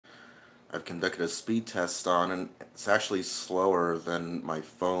I've conducted a speed test on, and it's actually slower than my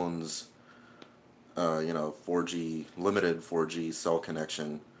phone's, 4G, limited 4G cell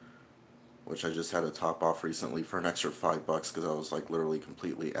connection, which I just had to top off recently for an extra $5 because I was like literally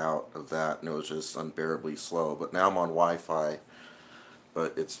completely out of that, and it was just unbearably slow. But now I'm on Wi-Fi,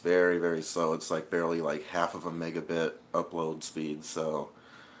 but it's very, very slow. It's like barely like half of a megabit upload speed, so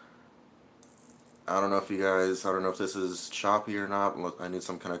I don't know if this is choppy or not. Look, I need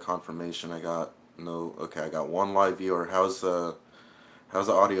some kind of confirmation. Okay, I got one live viewer. How's the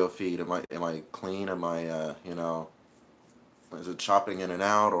audio feed? Am I clean? Is it chopping in and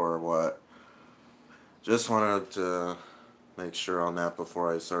out or what? Just wanted to make sure on that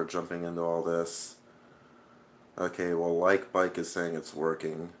before I start jumping into all this. Okay, well, Like Bike is saying it's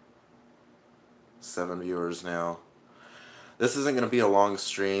working. 7 viewers now. This isn't going to be a long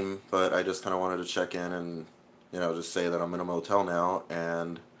stream, but I just kind of wanted to check in and, just say that I'm in a motel now.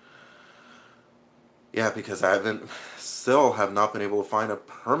 And yeah, because still have not been able to find a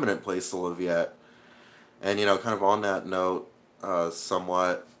permanent place to live yet. And, kind of on that note,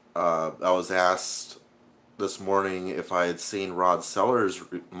 somewhat, I was asked this morning if I had seen Rod Seller's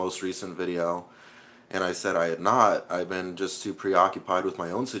most recent video, and I said I had not. I've been just too preoccupied with my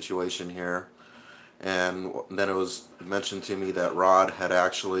own situation here. And then it was mentioned to me that Rod had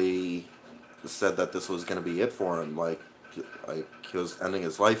actually said that this was going to be it for him, like he was ending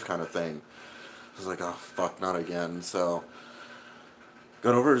his life kind of thing. I was like, oh fuck, not again. So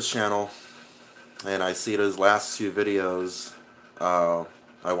got over his channel, and I see his last two videos. Uh,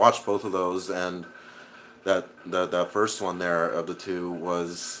 I watched both of those, and that first one there of the two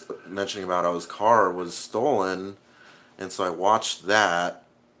was mentioning about how his car was stolen, and so I watched that,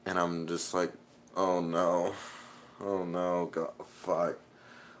 and I'm just like, oh no, oh no, God, fuck.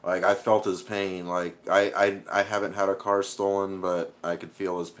 Like I felt his pain. Like I haven't had a car stolen, but I could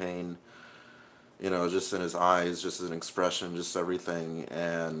feel his pain. Just in his eyes, just an expression, just everything,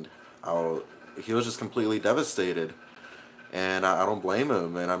 and how he was just completely devastated. And I don't blame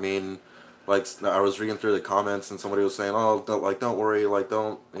him. And I mean, like I was reading through the comments, and somebody was saying, "Oh, don't worry, like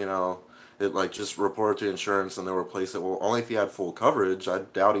don't it like just report to insurance and they'll replace it." Well, only if he had full coverage. I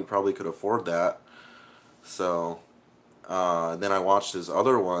doubt he probably could afford that. So then I watched his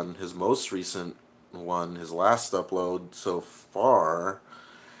other one, his most recent one, his last upload so far,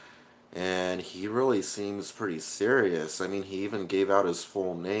 and he really seems pretty serious. I mean, he even gave out his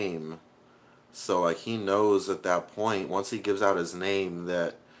full name. So like he knows at that point, once he gives out his name,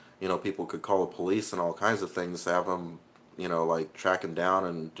 that people could call the police and all kinds of things to have him, like track him down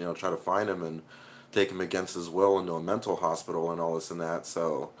and try to find him and take him against his will into a mental hospital and all this and that.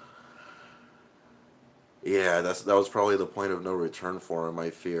 So yeah, that was probably the point of no return for him.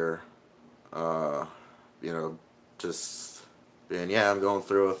 I fear, uh, you know, just being yeah, I'm going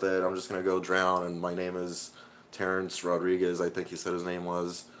through with it. I'm just gonna go drown, and my name is Terrence Rodriguez. I think he said his name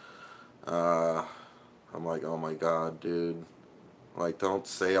was. Uh, I'm like, oh my god, dude. Like, don't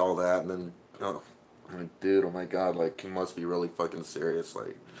say all that and then, oh, I'm like, dude, oh my god, like, he must be really fucking serious.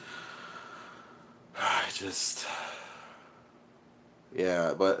 Like, I just,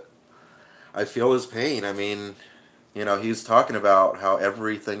 yeah, but I feel his pain. I mean, he's talking about how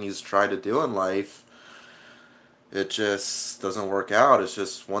everything he's tried to do in life, it just doesn't work out. It's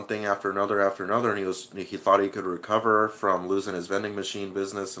just one thing after another, and he thought he could recover from losing his vending machine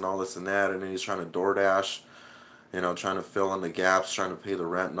business and all this and that, and then he's trying to DoorDash, trying to fill in the gaps, trying to pay the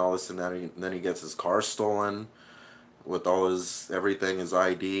rent and all this and that. And then he gets his car stolen with all his everything, his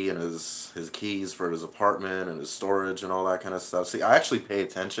ID and his keys for his apartment and his storage and all that kind of stuff. See, I actually pay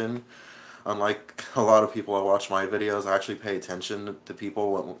attention. Unlike a lot of people that watch my videos, I actually pay attention to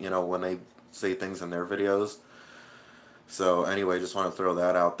people when they say things in their videos. So anyway, just want to throw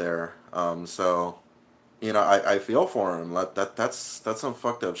that out there. I feel for him. That's some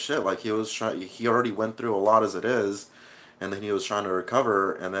fucked up shit. Like he already went through a lot as it is, and then he was trying to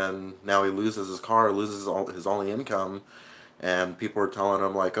recover, and then now he loses his car, loses all his only income, and people are telling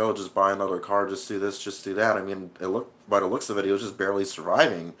him like, oh, just buy another car, just do this, just do that. I mean, by the looks of it, he was just barely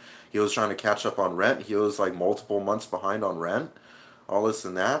surviving. He was trying to catch up on rent. He was like multiple months behind on rent, all this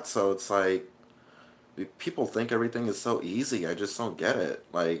and that. So it's like people think everything is so easy. I just don't get it.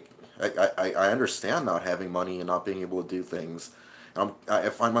 Like, I understand not having money and not being able to do things. I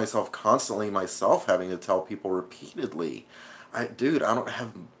find myself constantly myself having to tell people repeatedly, dude, I don't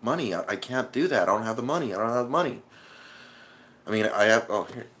have money. I can't do that. I don't have the money. I don't have the money. I mean, I have. Oh,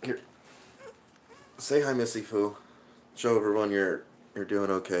 here. Say hi, Missy Fu. Show everyone you're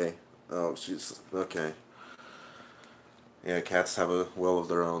doing okay. Oh, she's okay. Yeah, cats have a will of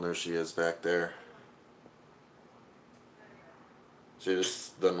their own. There she is back there. She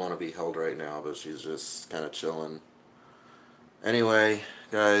just doesn't want to be held right now, but she's just kind of chilling. Anyway,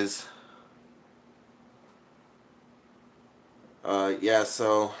 guys, yeah,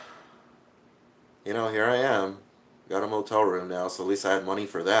 so, here I am. Got a motel room now, so at least I had money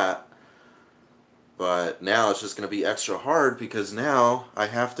for that. But now it's just going to be extra hard because now I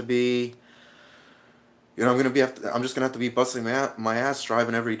have to be, I'm just going to have to be busting my ass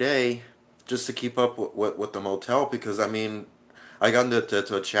driving every day just to keep up with the motel because, I mean, I got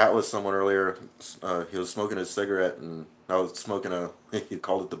into a chat with someone earlier. He was smoking a cigarette and I was smoking he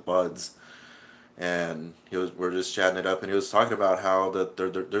called it the buds. And we're just chatting it up and he was talking about how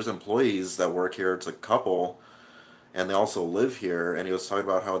there's employees that work here. It's a couple and they also live here, and he was talking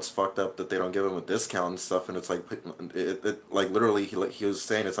about how it's fucked up that they don't give him a discount and stuff, and it's like like literally he was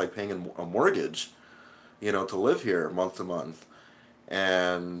saying it's like paying a mortgage, to live here month to month,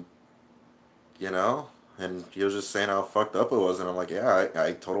 and you know, and he was just saying how fucked up it was, and I'm like, yeah,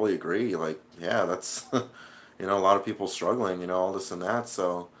 I totally agree, like, yeah, that's a lot of people struggling, all this and that,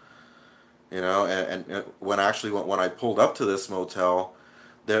 so and when I pulled up to this motel,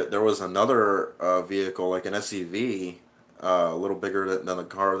 there was another vehicle, like an SUV, a little bigger than the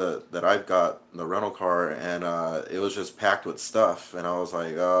car that I've got, the rental car, and it was just packed with stuff. And I was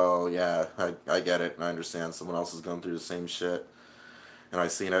like, oh yeah, I get it, and I understand someone else is going through the same shit. And I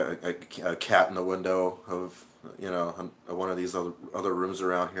seen a cat in the window of one of these other rooms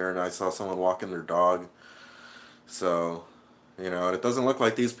around here, and I saw someone walking their dog. So, and it doesn't look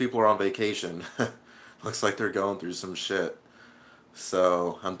like these people are on vacation. Looks like they're going through some shit.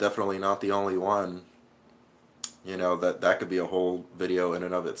 So I'm definitely not the only one. That could be a whole video in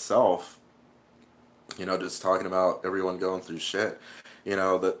and of itself. Just talking about everyone going through shit.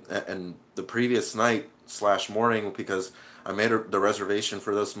 And the previous night slash morning, because I made the reservation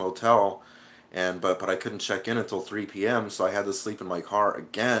for this motel, and but I couldn't check in until 3 p.m. So I had to sleep in my car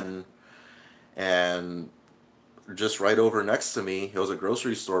again. And just right over next to me, it was a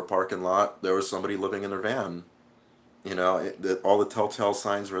grocery store parking lot. There was somebody living in their van. All the telltale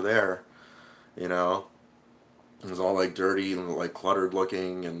signs were there. You know, it was all like dirty and like cluttered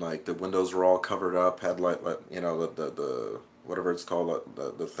looking, and like the windows were all covered up. Had like the whatever it's called,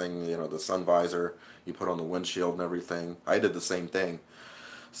 the thing, the sun visor you put on the windshield and everything. I did the same thing.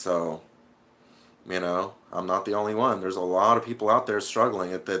 So I'm not the only one. There's a lot of people out there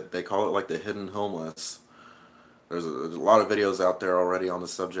struggling. That they call it like the hidden homeless. There's a lot of videos out there already on the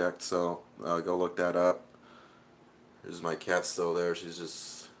subject, so go look that up. There's my cat still there. She's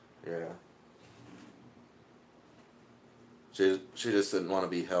just, yeah. She just didn't want to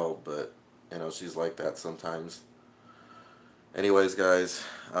be held, but she's like that sometimes. Anyways, guys,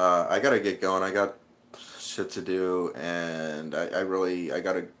 I gotta get going. I got shit to do, and I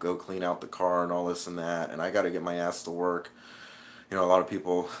gotta go clean out the car and all this and that, and I gotta get my ass to work. A lot of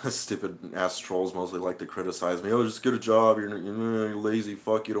people, stupid ass trolls, mostly like to criticize me. Oh, just get a job. You're lazy.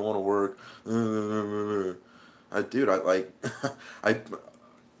 Fuck. You don't want to work. Dude, I like, I,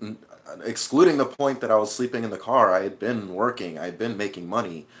 excluding the point that I was sleeping in the car, I had been working. I had been making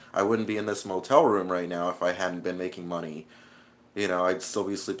money. I wouldn't be in this motel room right now if I hadn't been making money. I'd still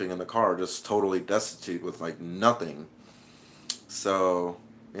be sleeping in the car, just totally destitute with like nothing. So,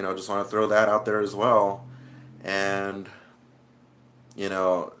 just want to throw that out there as well. And, you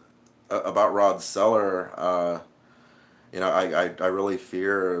know, about Rod Seller, I really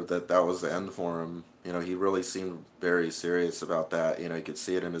fear that was the end for him. He really seemed very serious about that. You could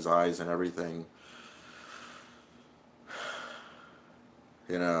see it in his eyes and everything.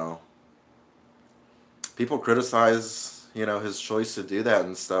 You know, people criticize, his choice to do that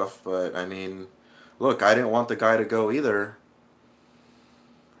and stuff, but I mean, look, I didn't want the guy to go either.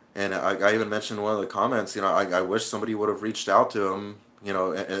 And I even mentioned in one of the comments, I wish somebody would have reached out to him,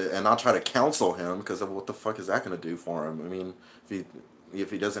 and not try to counsel him, because what the fuck is that going to do for him? I mean, if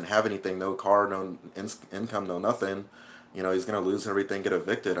he doesn't have anything, no car, no income, no nothing, he's going to lose everything, get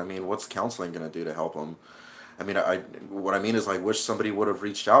evicted. I mean, what's counseling going to do to help him? I mean, what I mean is, like, wish somebody would have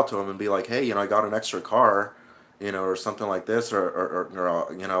reached out to him and be like, hey, I got an extra car, or something like this, or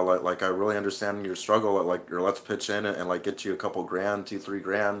like I really understand your struggle, like, or let's pitch in and like get you a couple grand, 2, 3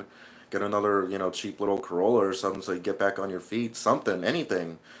 grand, get another, cheap little Corolla or something so you get back on your feet, something,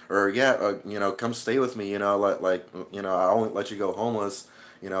 anything, or yeah, come stay with me, I won't let you go homeless,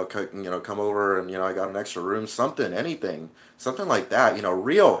 come over and I got an extra room, something, anything, something like that,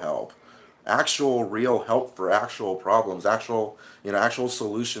 real help. Actual real help for actual problems, actual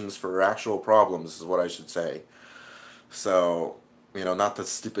solutions for actual problems is what I should say. So, not the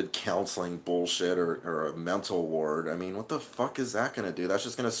stupid counseling bullshit, or a mental ward. I mean, what the fuck is that going to do? That's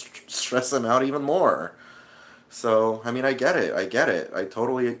just going to stress them out even more. So, I mean, I get it. I get it. I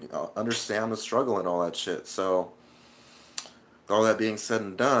totally understand the struggle and all that shit. So, with all that being said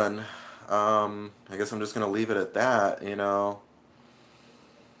and done, I guess I'm just gonna leave it at that.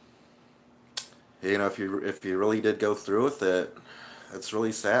 If you really did go through with it, it's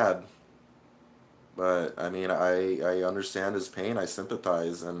really sad. But I mean, I understand his pain. I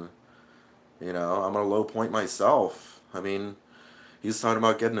sympathize, and I'm at a low point myself. I mean, he's talking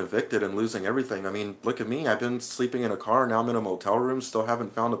about getting evicted and losing everything. I mean, look at me. I've been sleeping in a car. Now I'm in a motel room. Still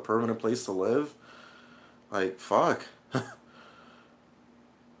haven't found a permanent place to live. Like, fuck.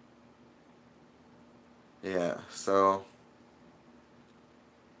 Yeah. So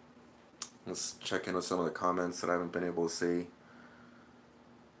let's check in with some of the comments that I haven't been able to see.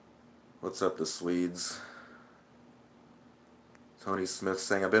 What's up, the Swedes? Tony Smith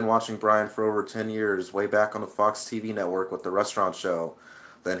saying, I've been watching Brian for over 10 years, way back on the Fox TV network with the restaurant show,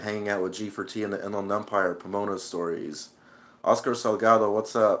 then hanging out with G4T and the Inland Empire, Pomona stories. Oscar Salgado,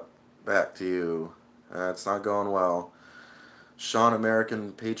 what's up? Back to you. It's not going well. Sean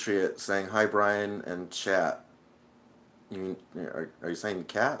American Patriot saying, hi Brian and chat. Are you saying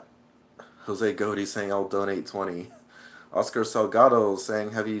cat? Jose Godey saying, I'll donate 20. Oscar Salgado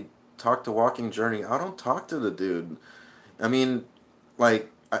saying, have you talked to Walking Journey? I don't talk to the dude. I mean,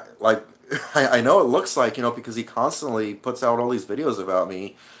 like I know it looks like, because he constantly puts out all these videos about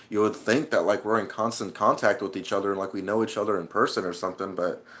me. You would think that like we're in constant contact with each other and like we know each other in person or something,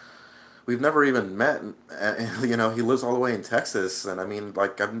 but we've never even met. And, he lives all the way in Texas, and I mean,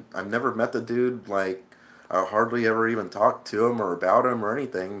 like I've never met the dude. Like I hardly ever even talked to him or about him or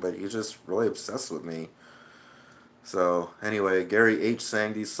anything, but he's just really obsessed with me. So anyway, Gary H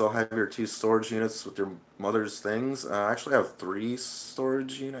saying, do you still have your 2 storage units with your mother's things? I actually have 3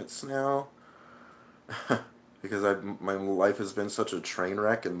 storage units now because my life has been such a train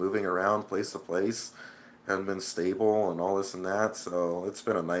wreck and moving around place to place, haven't been stable and all this and that, so it's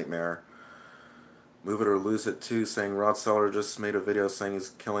been a nightmare. Move It or Lose It too saying, Rod Seller just made a video saying he's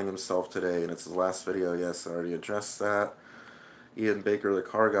killing himself today and it's his last video. Yes, I already addressed that. Ian Baker, the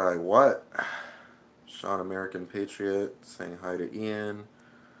car guy, what? Sean American Patriot saying hi to Ian.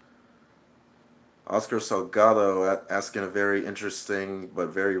 Oscar Salgado asking a very interesting but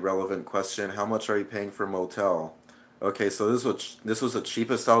very relevant question. How much are you paying for a motel? Okay, so this was the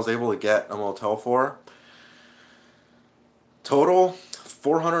cheapest I was able to get a motel for. Total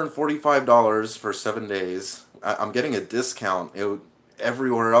 $445 for 7 days. I'm getting a discount.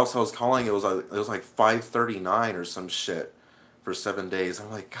 Everywhere else I was calling, it was like $539 or some shit for 7 days.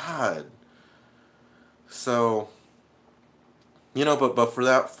 I'm like, God. So, but for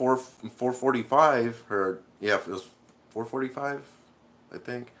that 445, or yeah, it was 445, I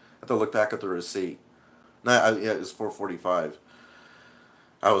think. I have to look back at the receipt. No, yeah, it was 445.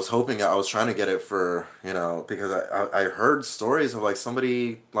 I was trying to get it for, because I heard stories of like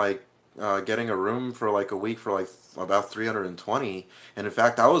somebody like getting a room for like a week for like about 320. And in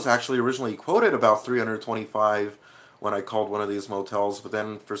fact, I was actually originally quoted about 325 when I called one of these motels, but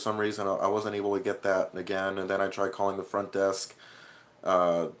then for some reason I wasn't able to get that again. And then I tried calling the front desk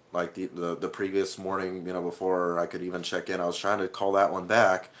like the previous morning, before I could even check in. I was trying to call that one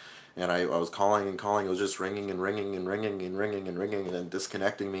back, and I was calling and calling. It was just ringing and ringing and ringing and ringing and ringing and then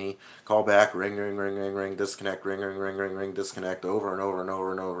disconnecting me. Call back, ring, ring, ring, ring, ring, disconnect, ring, ring, ring, ring, ring, disconnect, over and over and over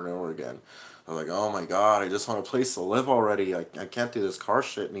and over and over again. I was like, oh my God, I just want a place to live already. I can't do this car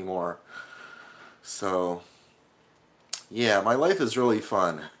shit anymore. So, yeah, my life is really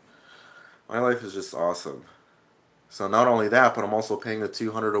fun. My life is just awesome. So not only that, but I'm also paying the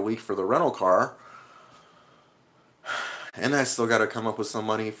 200 a week for the rental car, and I still got to come up with some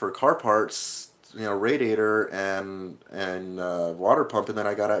money for car parts, radiator and water pump, and then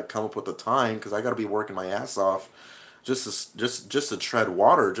I got to come up with the time because I got to be working my ass off just to tread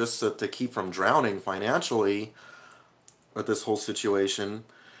water, just to keep from drowning financially with this whole situation.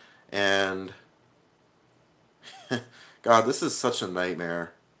 And God, this is such a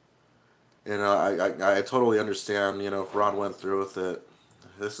nightmare. I totally understand, if Ron went through with it.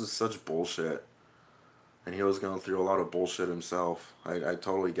 This is such bullshit. And he was going through a lot of bullshit himself. I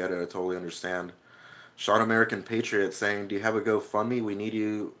totally get it. I totally understand. Sean American Patriot saying, do you have a GoFundMe? We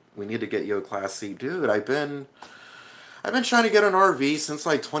need to get you a Class C. Dude, I've been trying to get an RV since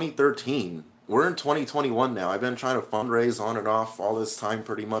like 2013. We're in 2021 now. I've been trying to fundraise on and off all this time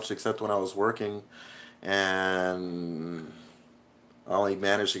pretty much, except when I was working. And I only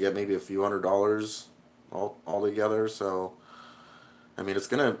managed to get maybe a few $100s all together. So, I mean,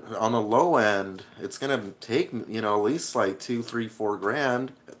 on the low end, it's gonna take, at least like 2, 3, 4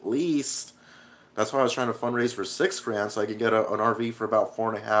 grand, at least. That's why I was trying to fundraise for 6 grand so I could get an RV for about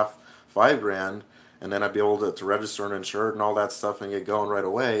 4.5, 5 grand. and then I'd be able to register and insure it and all that stuff and get going right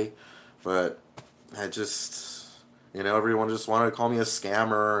away. But I just, everyone just wanted to call me a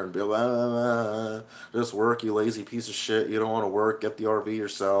scammer and be like, just work, you lazy piece of shit. You don't want to work, get the RV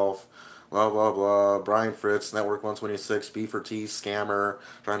yourself. Blah, blah, blah. Brian Fritz, Network 126, B for T, scammer,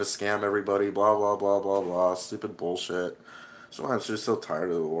 trying to scam everybody, blah, blah, blah, blah, blah. Stupid bullshit. So I'm just so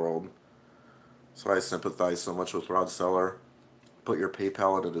tired of the world. So I sympathize so much with Rod Seller. Put your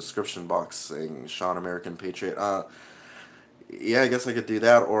PayPal in the description box saying Sean American Patriot. Yeah, I guess I could do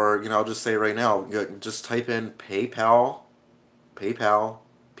that, or I'll just say right now, just type in PayPal, PayPal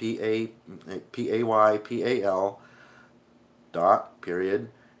dot period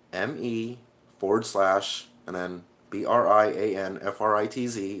me forward slash and then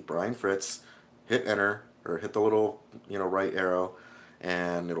BrianFritz Brian Fritz. Hit enter or hit the little right arrow,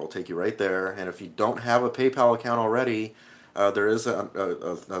 and it'll take you right there. And if you don't have a PayPal account already, there is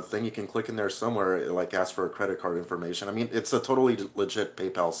a thing you can click in there somewhere. It like asks for a credit card information. I mean, it's a totally legit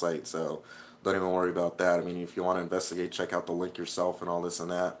PayPal site, so don't even worry about that. I mean, if you want to investigate, check out the link yourself and all this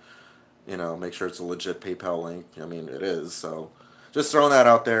and that. Make sure it's a legit PayPal link. I mean, it is. So just throwing that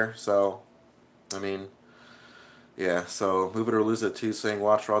out there. So, I mean, yeah. So Move It or Lose It too, saying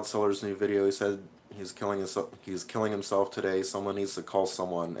watch Rod Seller's new video. He said he's killing himself. He's killing himself today. Someone needs to call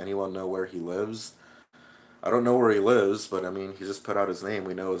someone. Anyone know where he lives? I don't know where he lives, but I mean, he just put out his name.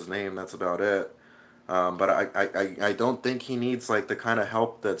 We know his name. That's about it. But I don't think he needs like the kind of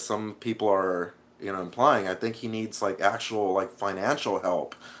help that some people are implying. I think he needs like actual like financial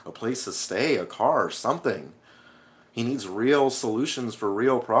help, a place to stay, a car, something. He needs real solutions for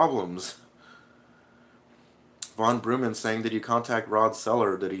real problems. Von Bruman saying, "Did you contact Rod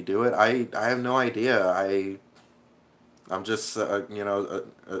Seller? Did he do it?" I have no idea. I'm just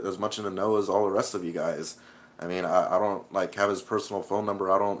as much in the know as all the rest of you guys. I mean, I don't like have his personal phone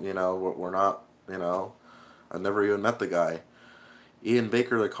number. I don't we're not I've never even met the guy. Ian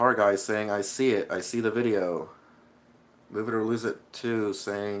Baker, the car guy, saying, "I see it. I see the video." Move It or Lose It too,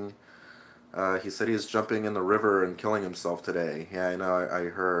 saying he said he's jumping in the river and killing himself today. Yeah, I know. I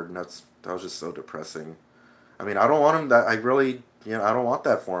heard, and that was just so depressing. I mean, I don't want him. That I really I don't want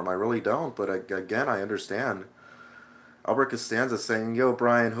that for him. I really don't. But again, I understand. Albert Costanza saying, "Yo,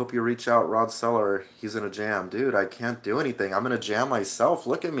 Brian, hope you reach out. Rod Seller, he's in a jam. Dude, I can't do anything. I'm in a jam myself.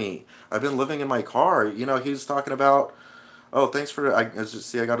 Look at me. I've been living in my car." He's talking about, oh, thanks for, I just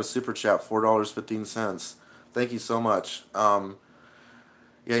see I got a super chat, $4.15. Thank you so much.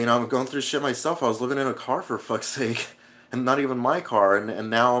 Yeah, I'm going through shit myself. I was living in a car for fuck's sake. And not even my car.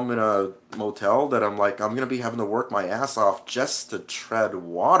 And now I'm in a motel that I'm like, I'm going to be having to work my ass off just to tread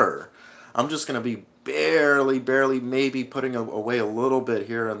water. I'm just going to be barely, maybe putting away a little bit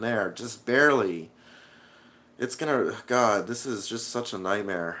here and there. Just barely. It's going to, God, this is just such a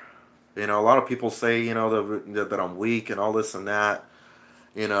nightmare. A lot of people say, that I'm weak and all this and that.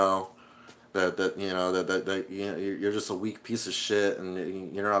 You know, that you're just a weak piece of shit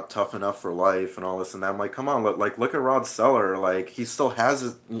and you're not tough enough for life and all this and that. I'm like, come on, look at Rod Seller. Like, he still has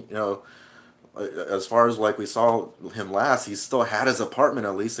his, as far as like we saw him last, he still had his apartment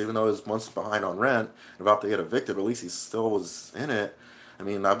at least, even though he was months behind on rent, about to get evicted. At least he still was in it. I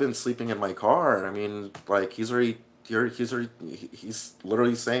mean, I've been sleeping in my car, and I mean, like he's literally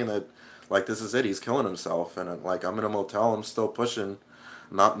saying that, like, this is it. He's killing himself, and like I'm in a motel. I'm still pushing.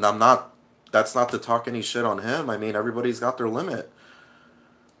 I'm not. That's not to talk any shit on him. I mean, everybody's got their limit.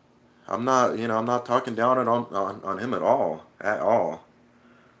 I'm not talking down on him at all, at all.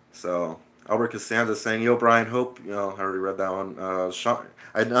 So Albert Costanza saying, "Yo, Brian, hope I already read that one." Sean,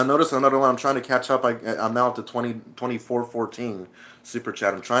 I noticed another one. I'm trying to catch up. I'm now up to 2414 super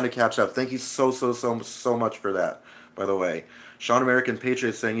chat. I'm trying to catch up. Thank you so much for that. By the way, Sean American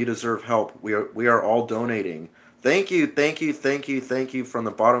Patriot saying, "You deserve help. We are all donating." Thank you from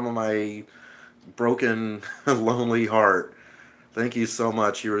the bottom of my broken, lonely heart. Thank you so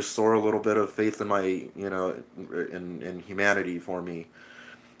much. You restore a little bit of faith in my, in humanity for me.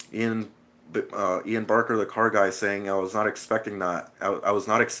 Ian, Ian Barker, the car guy, saying, "I was not expecting that. I was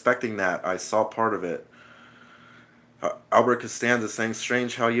not expecting that. I saw part of it." Albert Costanza saying,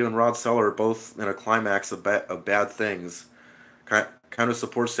 "Strange how you and Rod Seller are both in a climax of bad things. Kind of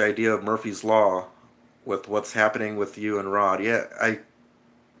supports the idea of Murphy's Law with what's happening with you and Rod." Yeah,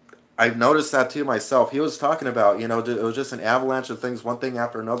 I've noticed that too myself. He was talking about, it was just an avalanche of things, one thing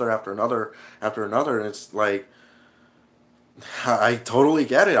after another, after another, and it's like, I totally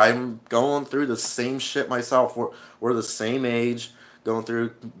get it. I'm going through the same shit myself. We're the same age, going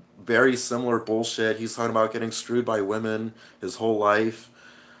through very similar bullshit. He's talking about getting screwed by women his whole life.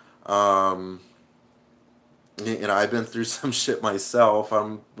 Um, I've been through some shit myself. I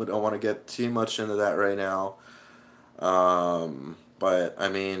don't want to get too much into that right now. But I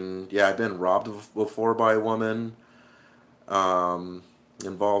mean, yeah, I've been robbed before by a woman. Um,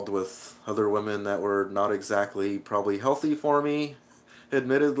 Involved with other women that were not exactly probably healthy for me,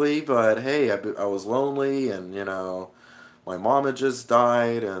 admittedly. But hey, I was lonely, and my mom had just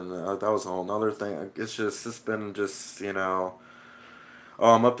died, and that was a whole nother thing. It's been just Oh,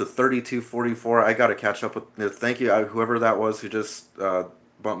 I'm up to 32:44. I gotta catch up with. Thank you, whoever that was who just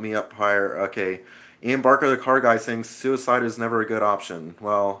bumped me up higher. Okay, Ian Barker, the car guy, saying suicide is never a good option.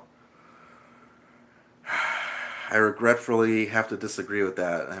 Well, I regretfully have to disagree with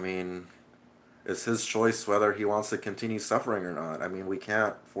that. I mean, it's his choice whether he wants to continue suffering or not. I mean, we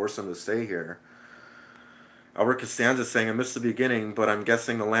can't force him to stay here. Albert Costanza saying, I missed the beginning, but I'm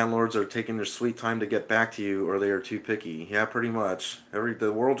guessing the landlords are taking their sweet time to get back to you, or they are too picky. Yeah, pretty much.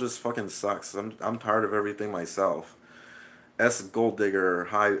 The world just fucking sucks. I'm tired of everything myself. S. Gold Digger,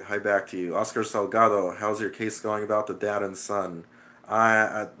 hi back to you. Oscar Salgado, how's your case going about the dad and son?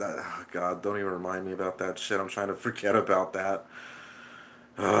 Oh God, don't even remind me about that shit. I'm trying to forget about that.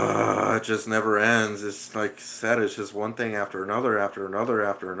 It just never ends. It's like I said, it's just one thing after another, after another,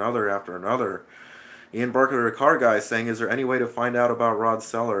 after another, after another. Ian Barker, the car guy, saying, "Is there any way to find out about Rod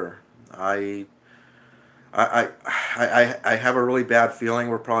Seller?" I, I have a really bad feeling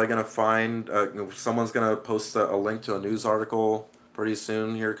we're probably gonna find someone's gonna post a link to a news article pretty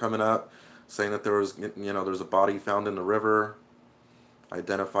soon here coming up, saying that there's a body found in the river,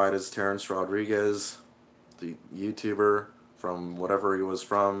 identified as Terrence Rodriguez, the YouTuber from whatever he was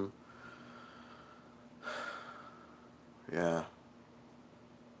from. Yeah.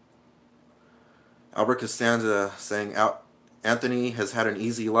 Albert Costanza saying out Anthony has had an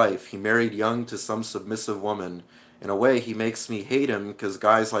easy life. He married young to some submissive woman. In a way, he makes me hate him because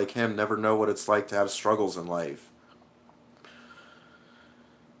guys like him never know what it's like to have struggles in life.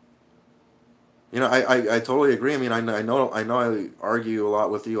 I totally agree. I mean, I know I argue a lot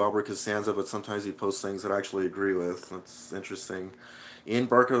with you, Albert Costanza, but sometimes you post things that I actually agree with. That's interesting. Ian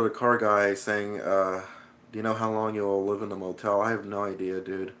Barker, the car guy, saying, "Do you know how long you'll live in the motel?" I have no idea,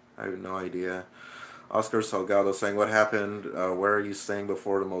 dude. I have no idea. Oscar Salgado saying, "What happened? Where are you staying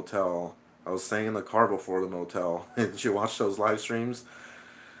before the motel?" I was staying in the car before the motel. Did you watch those live streams?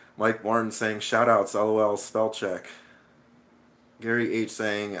 Mike Martin saying, "Shoutouts, LOL, spell check." Gary H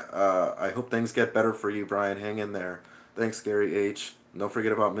saying, "I hope things get better for you, Brian. Hang in there." Thanks, Gary H. Don't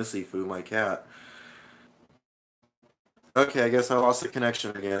forget about Missy Foo, my cat. Okay, I guess I lost the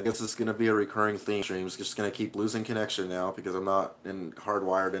connection again. I guess it's going to be a recurring theme stream. It's just going to keep losing connection now because I'm not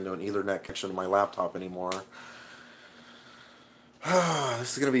hardwired into an Ethernet connection to my laptop anymore.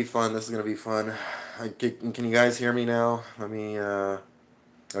 This is gonna be fun. This is gonna be fun. Can you guys hear me now?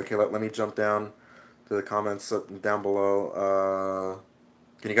 Okay, let me jump down to the comments down below.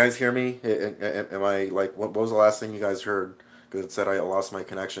 Can you guys hear me? Am I like what was the last thing you guys heard? Because it said I lost my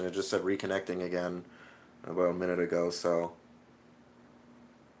connection. It just said reconnecting again about a minute ago. So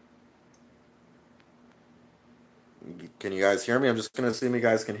can you guys hear me? I'm just gonna assume you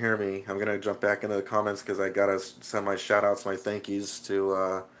guys can hear me. I'm gonna jump back into the comments because I gotta send my shout outs, my thank yous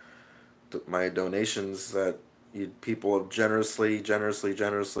to my donations that you people have generously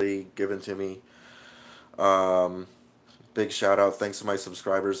given to me. Um, Big shout out, thanks to my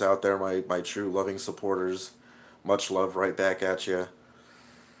subscribers out there, my true loving supporters. Much love right back at you.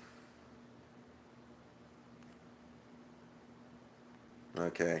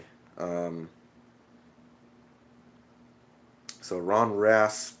 Okay. Um, so Ron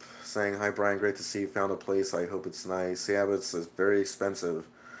Rasp saying, "Hi Brian, great to see you found a place. I hope it's nice. Yeah, but it's very expensive."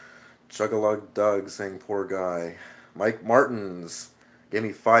 Chugalug Doug saying, "Poor guy." Mike Martins gave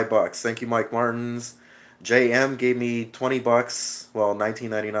me $5. Thank you, Mike Martins. JM gave me $20. Well,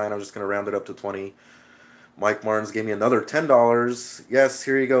 19.99. I'm just gonna round it up to 20. Mike Martins gave me another $10. Yes,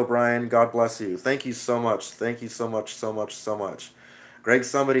 here you go, Brian. God bless you. Thank you so much. Thank you so much, so much, so much. Greg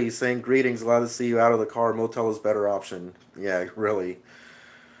somebody saying greetings. Glad to see you out of the car. Motel is better option. Yeah, really.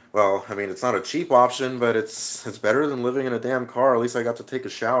 Well, I mean, it's not a cheap option, but it's better than living in a damn car. At least I got to take a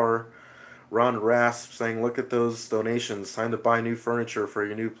shower. Ron Rasp saying, "Look at those donations. Time to buy new furniture for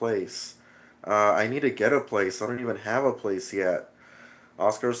your new place." I need to get a place. I don't even have a place yet.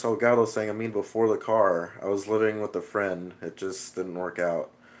 Oscar Salgado saying, "I mean, before the car. I was living with a friend. It just didn't work out."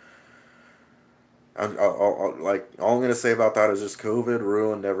 All I'm gonna say about that is just COVID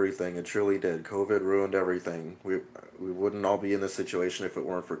ruined everything. It truly did. COVID ruined everything. We wouldn't all be in this situation if it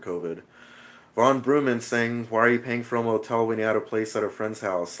weren't for COVID. Von Bruman saying, "Why are you paying for a motel when you had a place at a friend's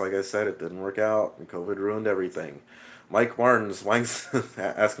house?" Like I said, it didn't work out, and COVID ruined everything. Mike Martins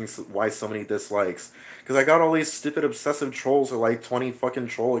asking why so many dislikes. Because I got all these stupid obsessive trolls with like 20 fucking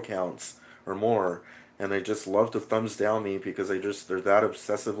troll accounts or more, and they just love to thumbs down me because they're that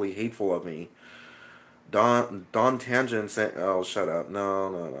obsessively hateful of me. Don Tangent saying, "Oh, shut up! No,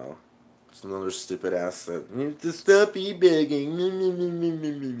 no, no." It's another stupid ass that you to stop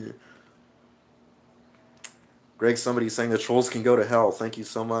e-begging. Greg, somebody saying the trolls can go to hell. Thank you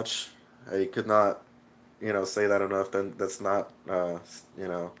so much. I could not, say that enough. Then that's not,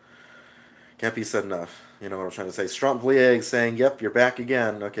 can't be said enough. You know what I'm trying to say. Strump Vlieg saying, "Yep, you're back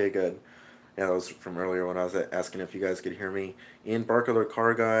again." Okay, good. Yeah, that was from earlier when I was asking if you guys could hear me. Ian Barker, the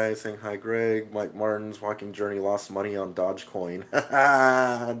car guy, saying hi, Greg. Mike Martin's Walking Journey lost money on Dogecoin.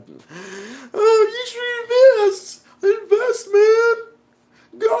 Oh, you should invest. Invest, man.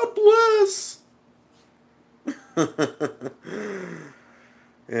 God bless.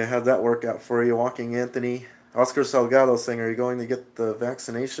 Yeah, how'd that work out for you, Walking Anthony? Oscar Salgado saying, "Are you going to get the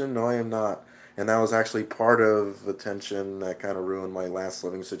vaccination?" No, I am not. And that was actually part of the tension that kind of ruined my last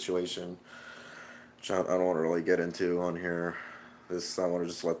living situation, which I don't want to really get into on here. I want to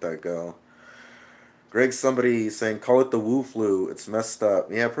just let that go. Greg, somebody saying, "Call it the Wu flu. It's messed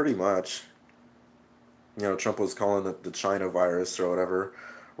up." Yeah, pretty much. Trump was calling it the China virus or whatever.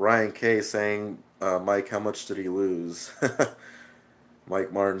 Ryan K saying, "Mike, how much did he lose?"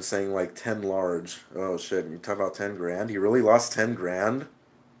 Mike Martin saying like 10 large. Oh shit, you talking about 10 grand? He really lost 10 grand?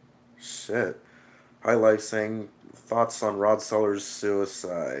 Shit. High Life saying thoughts on Rod Seller's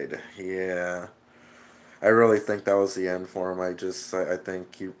suicide. Yeah. I really think that was the end for him. I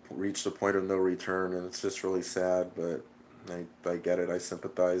think he reached a point of no return, and it's just really sad, but I get it. I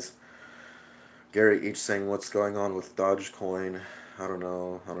sympathize. Gary H saying what's going on with Dogecoin. I don't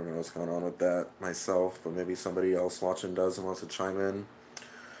know. I don't know what's going on with that myself, but maybe somebody else watching does and wants to chime in.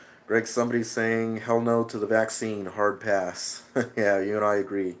 Greg, somebody's saying hell no to the vaccine, hard pass. Yeah, you and I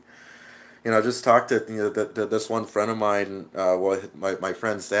agree. Just talked to this one friend of mine. My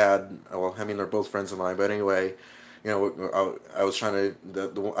friend's dad. Well, I mean they're both friends of mine, but anyway, I was trying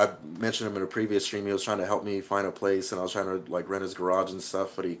to. I mentioned him in a previous stream. He was trying to help me find a place, and I was trying to like rent his garage and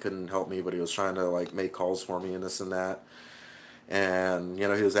stuff, but he couldn't help me. But he was trying to like make calls for me and this and that. And he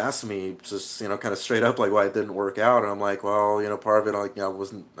was asking me just kind of straight up like why it didn't work out, and I'm like, well, part of it like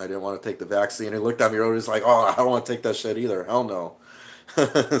I didn't want to take the vaccine. And he looked at me and he was like, oh, I don't want to take that shit either. Hell no.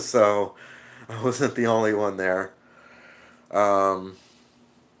 So I wasn't the only one there. Um,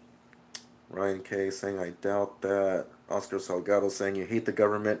 Ryan K saying I doubt that. Oscar Salgado saying you hate the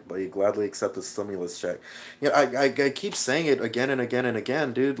government, but you gladly accept the stimulus check. I keep saying it again and again and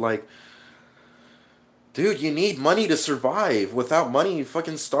again, dude. Like, dude, you need money to survive. Without money, you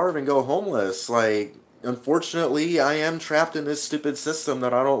fucking starve and go homeless. Like, unfortunately, I am trapped in this stupid system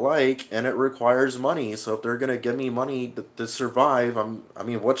that I don't like, and it requires money. So if they're gonna give me money to survive, I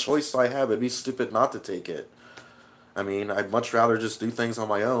mean, what choice do I have? It'd be stupid not to take it. I mean, I'd much rather just do things on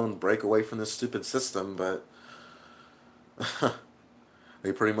my own, break away from this stupid system, but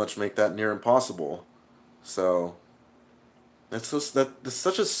they pretty much make that near impossible. So that's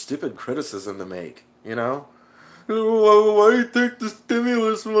such a stupid criticism to make, you know? Why you take the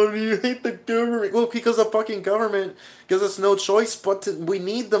stimulus money? You hate the government. Well, because the fucking government gives us no choice but to. We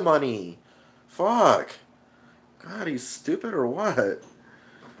need the money. Fuck. God, he's stupid or what?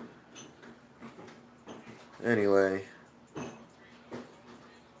 Anyway.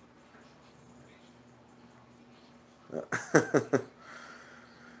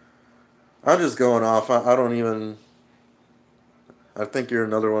 I'm just going off. I don't even. I think you're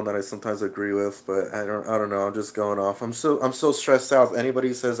another one that I sometimes agree with, but I don't know. I'm just going off. I'm so stressed out. If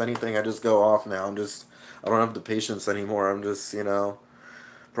anybody says anything, I just go off now. I don't have the patience anymore. I'm just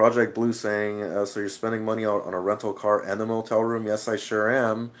Project Blue saying, so you're spending money on a rental car and the motel room? Yes, I sure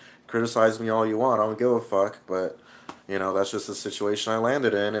am. Criticize me all you want. I don't give a fuck. But, that's just the situation I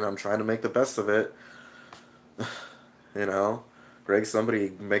landed in, and I'm trying to make the best of it. You know? Greg,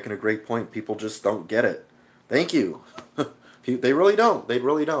 somebody making a great point. People just don't get it. Thank you. They really don't. They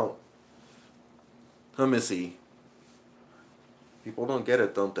really don't. Huh, Missy? People don't get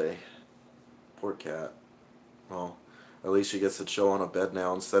it, don't they? Poor cat. Well, at least she gets to chill on a bed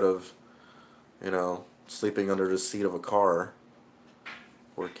now instead of, sleeping under the seat of a car.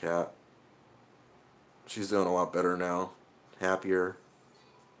 Poor cat. She's doing a lot better now. Happier.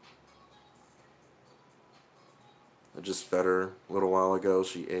 I just fed her a little while ago.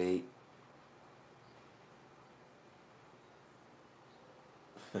 She ate.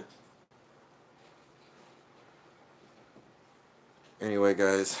 Anyway,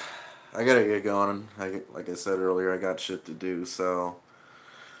 guys, I gotta get going. Like I said earlier, I got shit to do. So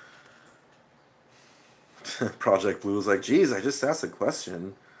Project Blue was like, "Geez, I just asked a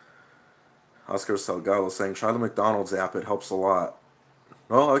question." Oscar Salgado saying, "Try the McDonald's app. It helps a lot."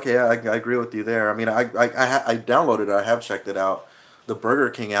 Well, okay, I agree with you there. I mean, I downloaded it. I have checked it out. The Burger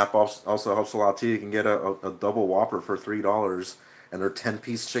King app also helps a lot too. You can get a double Whopper for $3, and their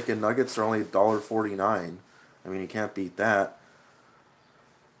 10-piece chicken nuggets are only $1.49. I mean, you can't beat that.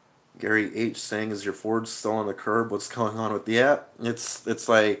 Gary H saying, "Is your Ford still on the curb? What's going on with the app?" It's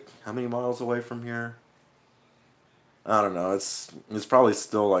like how many miles away from here? I don't know. It's probably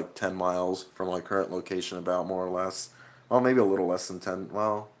still like 10 miles from my current location, about more or less. Well, maybe a little less than 10.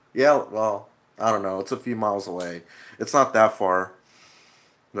 Well, yeah. Well, I don't know. It's a few miles away. It's not that far,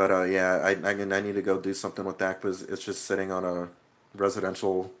 but yeah, I need to go do something with that because it's just sitting on a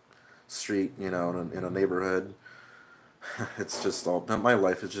residential street, in a neighborhood. It's just all my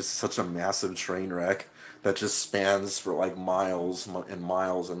life is just such a massive train wreck that just spans for like miles and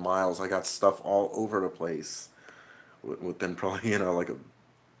miles and miles. I got stuff all over the place within probably like a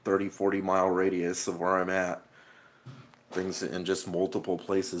 30-40 mile radius of where I'm at. Things in just multiple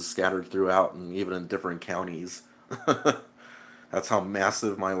places scattered throughout and even in different counties. That's how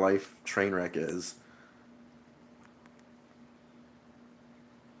massive my life train wreck is.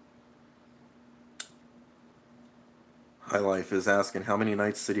 High Life is asking, how many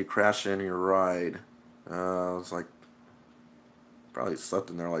nights did you crash in your ride? I was like, probably slept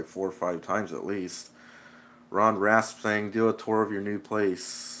in there like 4 or 5 times at least. Ron Rasp saying, do a tour of your new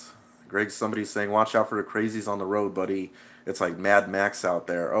place. Greg, somebody saying, watch out for the crazies on the road, buddy. It's like Mad Max out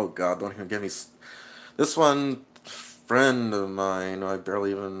there. Oh, God, don't even get me. This one friend of mine, I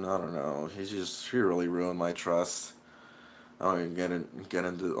barely even, I don't know. He really ruined my trust. I don't even get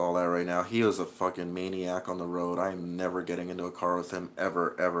into all that right now. He was a fucking maniac on the road. I am never getting into a car with him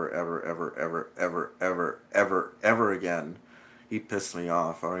ever, ever, ever, ever, ever, ever, ever, ever, ever again. He pissed me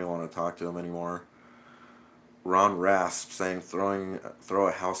off. I don't even want to talk to him anymore. Ron Rasp saying throw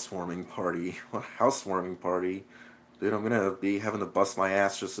a housewarming party. What housewarming party? Dude, I'm gonna be having to bust my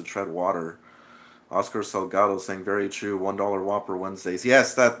ass just to tread water. Oscar Salgado saying very true. $1 Whopper Wednesdays.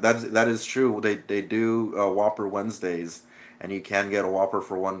 Yes, that is true. They do Whopper Wednesdays, and you can get a Whopper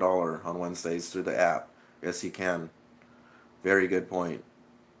for $1 on Wednesdays through the app. Yes, you can. Very good point.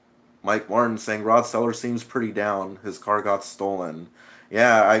 Mike Martin saying Rod Seller seems pretty down. His car got stolen.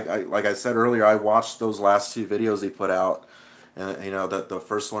 Yeah, I like I said earlier, I watched those last two videos he put out, and that the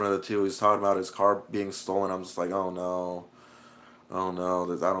first one of the two, he was talking about his car being stolen. I'm just like, oh no, oh no,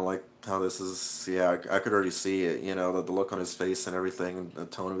 I don't like how this is. Yeah, I could already see it. The look on his face and everything, and the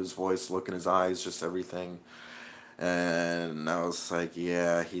tone of his voice, look in his eyes, just everything. And I was like,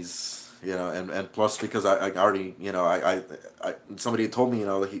 yeah, and plus because I already, somebody told me,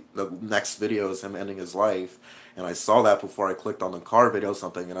 the next video is him ending his life, and I saw that before I clicked on the car video,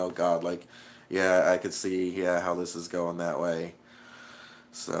 something, and oh God, like, yeah, I could see, yeah, how this is going that way.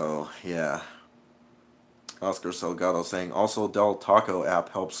 So, yeah. Oscar Salgado saying, also Del Taco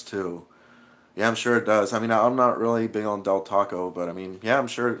app helps too. Yeah, I'm sure it does. I mean, I'm not really big on Del Taco, but I mean, yeah, I'm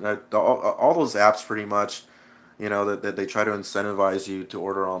sure that all those apps pretty much, that they try to incentivize you to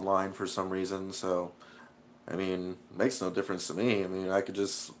order online for some reason. So, I mean, it makes no difference to me. I mean, I could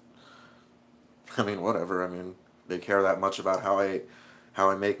just, I mean, whatever. I mean, they care that much about how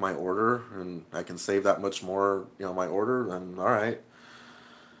I make my order, and I can save that much more, my order. Then all right.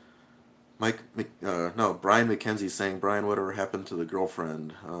 No, Brian McKenzie saying, Brian, whatever happened to the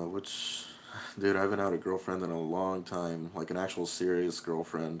girlfriend? Dude, I haven't had a girlfriend in a long time, like an actual serious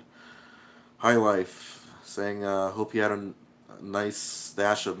girlfriend. High Life saying, hope you had a nice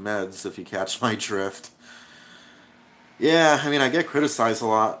stash of meds if you catch my drift. Yeah, I mean, I get criticized a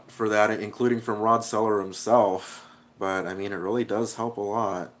lot for that, including from Rod Seller himself, but I mean, it really does help a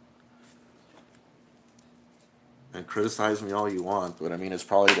lot. And criticize me all you want, but I mean, it's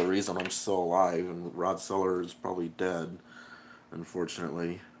probably the reason I'm still alive, and Rod Seller is probably dead,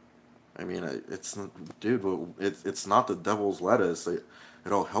 unfortunately. I mean, dude, it's not the devil's lettuce.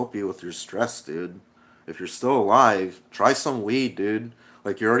 It'll help you with your stress, dude. If you're still alive, try some weed, dude.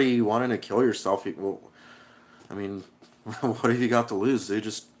 Like, you're already wanting to kill yourself. Well, I mean, what have you got to lose, dude?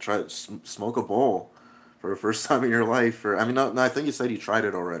 Just smoke a bowl for the first time in your life. Or I mean, no, I think you said you tried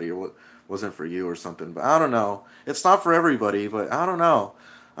it already, or what wasn't for you or something. But I don't know. It's not for everybody, but I don't know.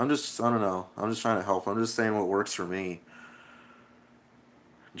 I don't know. I'm just trying to help. I'm just saying what works for me.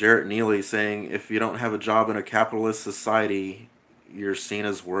 Jarrett Neely saying, if you don't have a job in a capitalist society, you're seen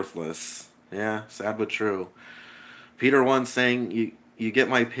as worthless. Yeah, sad but true. Peter One saying, you get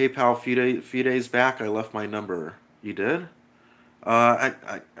my PayPal few days back. I left my number. You did?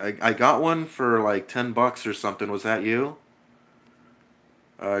 I got one for like $10 or something. Was that you?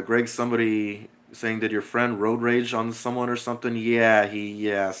 Greg, somebody saying, did your friend road rage on someone or something?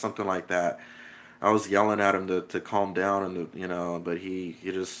 Yeah, something like that. I was yelling at him to calm down and but he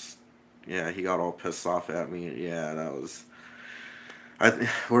just, yeah, he got all pissed off at me. Yeah, that was,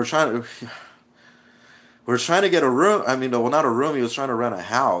 we're trying to, we're trying to get a room. I mean, well, not a room. He was trying to rent a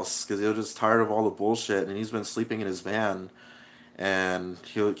house because he was just tired of all the bullshit, and he's been sleeping in his van. And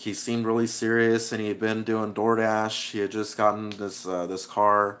he seemed really serious, and he had been doing DoorDash. He had just gotten this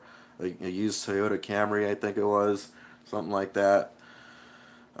car, a used Toyota Camry, I think it was, something like that.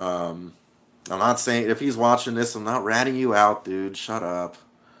 Um, I'm not saying if he's watching this, I'm not ratting you out, dude. Shut up.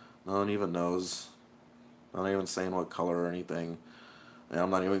 No one even knows. I'm not even saying what color or anything. And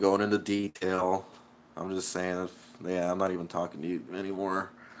I'm not even going into detail. I'm just saying, yeah, I'm not even talking to you anymore.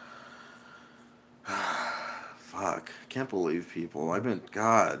 Fuck. I can't believe people.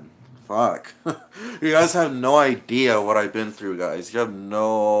 God. Fuck. You guys have no idea what I've been through, guys. You have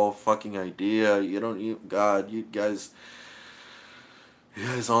no fucking idea. You don't even, God, you guys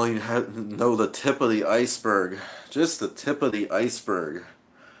only know the tip of the iceberg. Just the tip of the iceberg.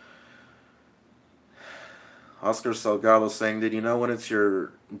 Oscar Salgado saying, did you know when it's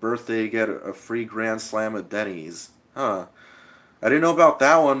your birthday you get a free Grand Slam at Denny's? Huh. I didn't know about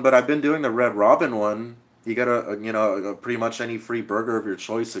that one, but I've been doing the Red Robin one. You get pretty much any free burger of your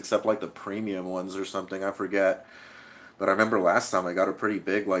choice except like the premium ones or something. I forget. But I remember last time I got a pretty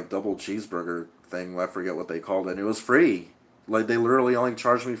big like double cheeseburger thing. I forget what they called it. And it was free. Like they literally only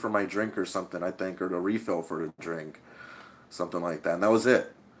charged me for my drink or something, I think, or the refill for the drink, something like that. And that was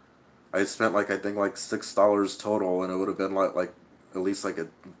it. I spent like I think like $6 total, and it would have been like at least like a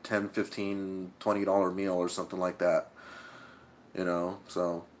 10, 15, $20 meal or something like that.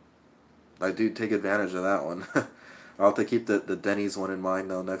 So I do take advantage of that one. I'll have to keep the Denny's one in mind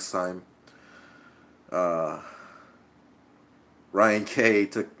though next time. Uh, Ryan K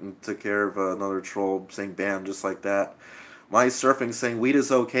took care of another troll saying "bam" just like that. My surfing saying weed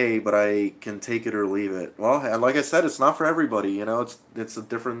is okay, but I can take it or leave it. Well, and like I said, it's not for everybody. It's a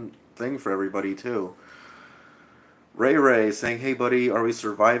different thing for everybody too. Ray Ray saying, "Hey buddy, are we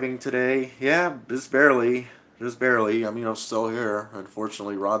surviving today?" Yeah, just barely. I mean, I'm still here.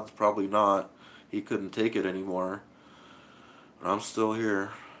 Unfortunately, Rod's probably not. He couldn't take it anymore. But I'm still here.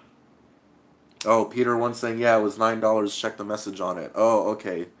 Oh, Peter one saying, "Yeah, it was $9. Check the message on it." Oh,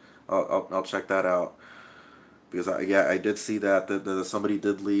 okay. I'll check that out because I did see that somebody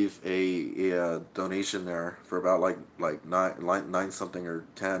did leave a donation there for about like nine something or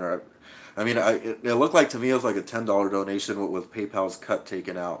 10 or. I mean, it looked like to me it was like a $10 donation with PayPal's cut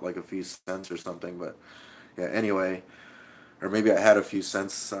taken out, like a few cents or something. But yeah, anyway, or maybe I had a few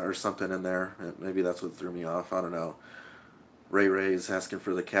cents or something in there. Maybe that's what threw me off. I don't know. Ray Ray's asking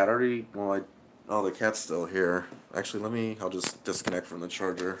for the cat. Already, well, oh, the cat's still here. Actually, I'll just disconnect from the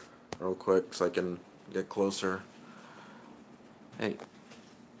charger real quick so I can get closer. Hey,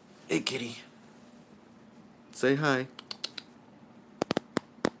 hey, kitty, say hi.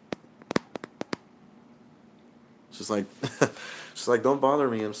 She's like, she's like, don't bother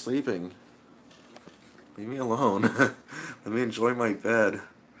me. I'm sleeping. Leave me alone. Let me enjoy my bed.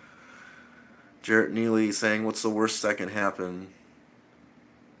 Jarrett Neely saying, "What's the worst that can happen?"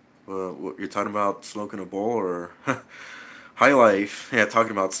 What you're talking about? Smoking a bowl or High Life? Yeah,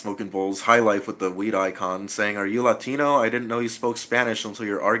 talking about smoking bowls. High Life with the weed icon saying, "Are you Latino? I didn't know you spoke Spanish until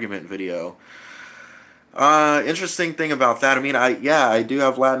your argument video." Interesting thing about that. I mean, I do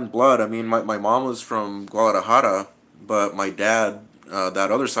have Latin blood. I mean, my mom was from Guadalajara, but my dad,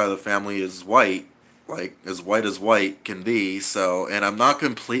 that other side of the family is white, like as white can be. So, and I'm not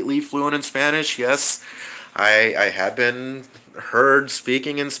completely fluent in Spanish. Yes, I had been heard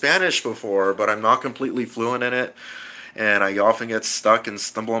speaking in Spanish before, but I'm not completely fluent in it. And I often get stuck and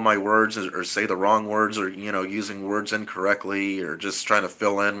stumble on my words or say the wrong words or using words incorrectly or just trying to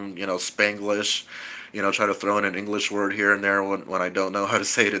fill in Spanglish, try to throw in an English word here and there when I don't know how to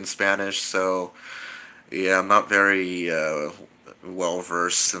say it in Spanish. So yeah, I'm not very well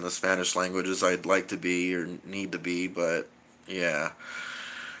versed in the Spanish languages I'd like to be or need to be, but yeah.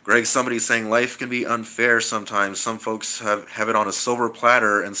 Greg, somebody's saying life can be unfair sometimes. Some folks have it on a silver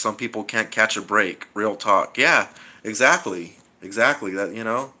platter, and some people can't catch a break. Real talk. Yeah, exactly. Exactly.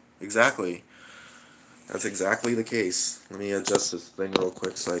 Exactly. That's exactly the case. Let me adjust this thing real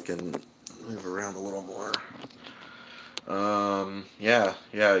quick so I can move around a little more. Yeah,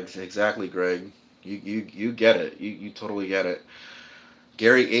 exactly, Greg. You get it. You totally get it.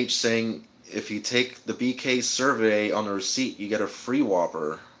 Gary H saying if you take the BK survey on the receipt, you get a free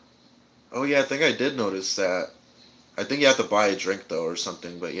Whopper. Oh yeah, I think I did notice that. I think you have to buy a drink though or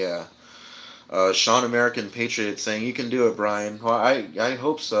something. But yeah. Sean American Patriot saying you can do it, Brian. Well, I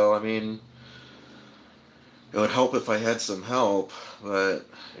hope so. I mean, it would help if I had some help, but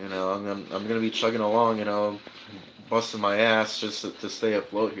I'm gonna be chugging along, busting my ass just to stay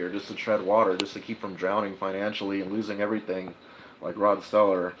afloat here, just to tread water, just to keep from drowning financially and losing everything, like Rod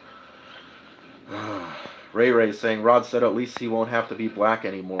Steller. Ray Ray saying Rod said at least he won't have to be black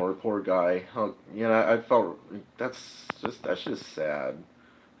anymore. Poor guy. Oh, I felt that's just sad.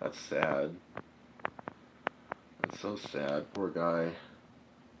 That's sad. That's so sad. Poor guy.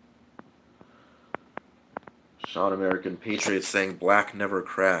 Sean American Patriot saying black never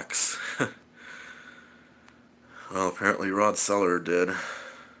cracks. Well, apparently Rod Seller did.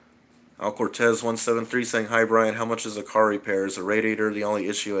 Al Cortez 173 saying, hi Brian, how much is a car repair? Is the radiator the only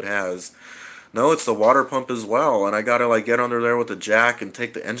issue it has? No, it's the water pump as well, and I gotta like get under there with the jack and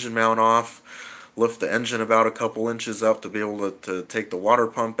take the engine mount off, lift the engine about a couple inches up to be able to take the water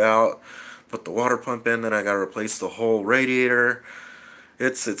pump out, put the water pump in, then I gotta replace the whole radiator.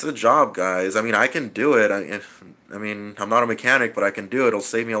 It's a job, guys. I mean, I can do it. I mean, I'm not a mechanic, but I can do it. It'll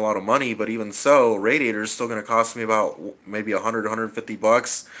save me a lot of money. But even so, radiator is still going to cost me about maybe 150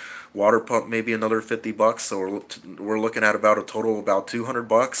 bucks. Water pump maybe another 50 bucks. So we're looking at about a total of about 200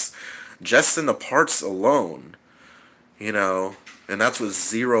 bucks just in the parts alone. You know, and that's with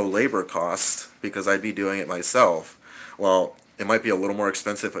zero labor cost because I'd be doing it myself. Well, it might be a little more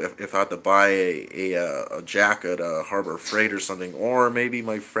expensive if I had to buy a jack at Harbor Freight or something, or maybe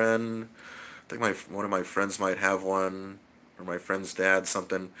my friend, I think one of my friends might have one, or my friend's dad,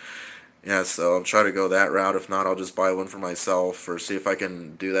 something. Yeah, so I'll try to go that route. If not, I'll just buy one for myself, or see if I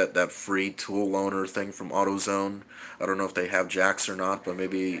can do that free tool loaner thing from AutoZone. I don't know if they have jacks or not, but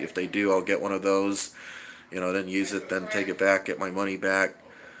maybe if they do, I'll get one of those. Then use it, then take it back, get my money back.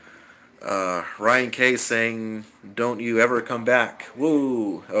 Ryan K saying, "Don't you ever come back?"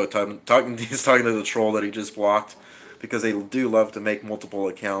 Woo! Oh, he's talking to the troll that he just blocked, because they do love to make multiple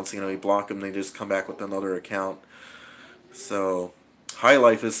accounts. You block them, they just come back with another account. So, High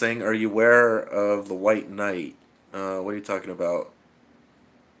Life is saying, "Are you aware of the White Knight?" What are you talking about?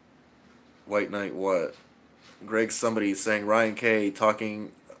 White Knight what? Greg somebody saying Ryan K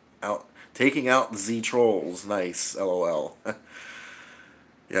taking out Z trolls. Nice, LOL.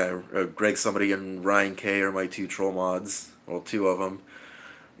 Yeah, Greg somebody and Ryan K are my two troll mods. Well, two of them.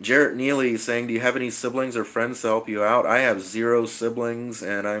 Jarrett Neely saying, do you have any siblings or friends to help you out? I have zero siblings,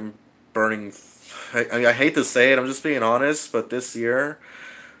 and I'm burning. I hate to say it, I'm just being honest, but this year,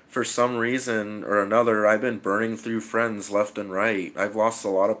 for some reason or another, I've been burning through friends left and right. I've lost a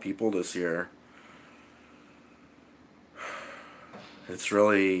lot of people this year. It's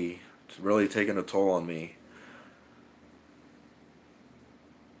really taken a toll on me.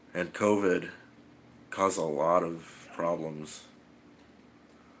 And COVID caused a lot of problems.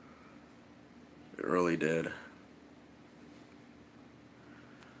 It really did.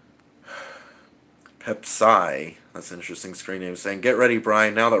 Pepsi, that's an interesting screen name, saying, get ready,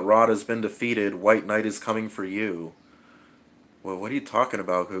 Brian. Now that Rod has been defeated, White Knight is coming for you. Well, what are you talking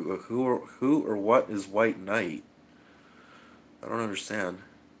about? Who or what is White Knight? I don't understand.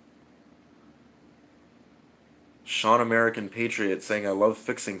 Sean American Patriot saying, I love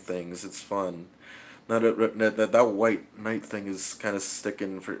fixing things. It's fun. That White Knight thing is kind of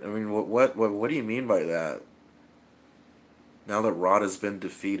sticking for. I mean, what do you mean by that? Now that Rod has been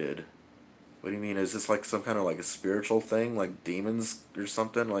defeated. What do you mean? Is this like some kind of like a spiritual thing, like demons or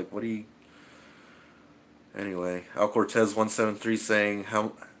something? Like what do you? Anyway, Al Cortez 173 saying,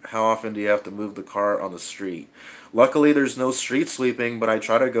 how often do you have to move the car on the street? Luckily, there's no street sweeping, but I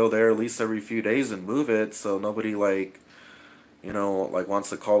try to go there at least every few days and move it so nobody like wants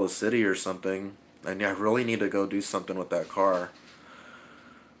to call the city or something. And I really need to go do something with that car.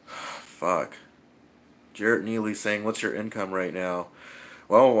 Fuck. Jarrett Neely saying, what's your income right now?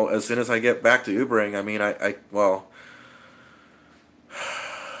 Well, as soon as I get back to Ubering, I mean,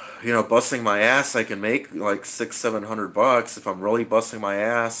 busting my ass, I can make like $600-700 if I'm really busting my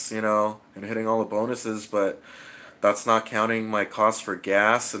ass, and hitting all the bonuses. But that's not counting my cost for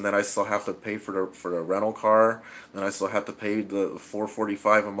gas, and then I still have to pay for the rental car. Then I still have to pay the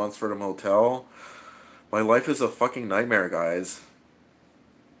 $445 a month for the motel. My life is a fucking nightmare, guys.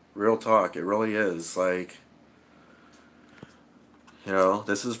 Real talk, it really is. Like,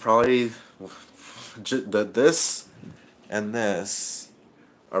 this is probably this and this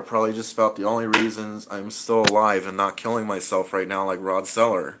are probably just about the only reasons I'm still alive and not killing myself right now like Rod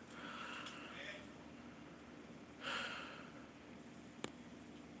Seller.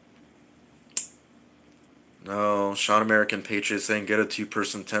 No, Sean American Patriot saying get a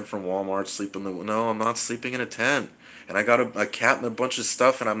two-person tent from Walmart, sleep in the... No, I'm not sleeping in a tent. and I got a cat and a bunch of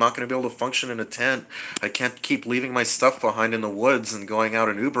stuff, and I'm not going to be able to function in a tent. I can't keep leaving my stuff behind in the woods and going out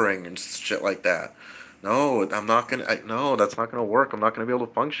and Ubering and shit like that. No, I'm not gonna. No, that's not gonna work. I'm not gonna be able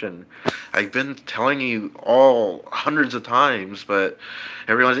to function. I've been telling you all hundreds of times, but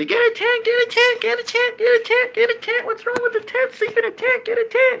everyone's like, "Get a tent, get a tent, get a tent, get a tent, get a tent. What's wrong with the tent? Sleep in a tent, get a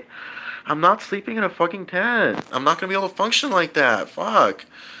tent." I'm not sleeping in a fucking tent. I'm not gonna be able to function like that. Fuck.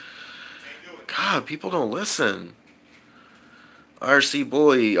 God, people don't listen. IRC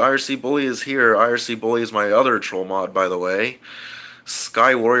Bully is here. IRC Bully is my other troll mod, by the way.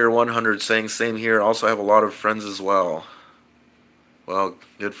 Sky Warrior 100 saying same here. Also have a lot of friends as well. Well,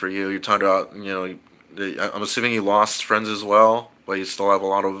 good for you. You're talking about, I'm assuming you lost friends as well, but you still have a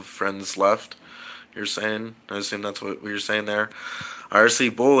lot of friends left. You're saying? I assume that's what you're saying there.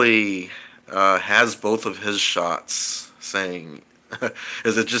 IRC Bully has both of his shots. Saying,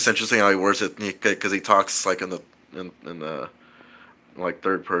 is it just interesting how he words it? Because he talks like in the like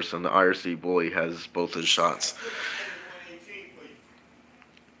third person. The IRC Bully has both his shots.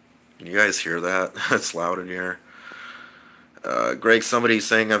 Can you guys hear that? It's loud in here. Greg, somebody's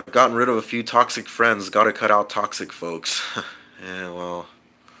saying, I've gotten rid of a few toxic friends. Gotta cut out toxic folks. Yeah, well.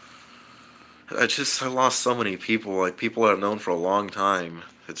 I lost so many people. Like, people I've known for a long time.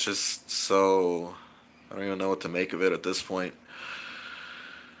 It's just so. I don't even know what to make of it at this point.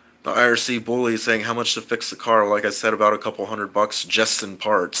 The IRC bully saying how much to fix the car. Like I said, about a couple $100 just in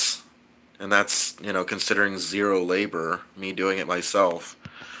parts. And that's, considering zero labor. Me doing it myself.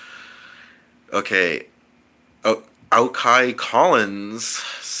 Okay. Oh, Aukai Collins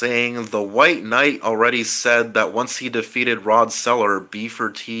saying the White Knight already said that once he defeated Rod Seller, Beef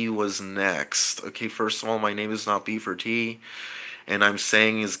or T was next. Okay, first of all, my name is not Beef or T, and all I'm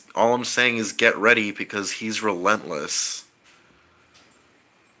saying is get ready because he's relentless.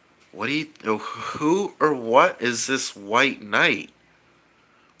 Who or what is this White Knight?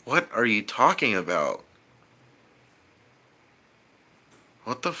 What are you talking about?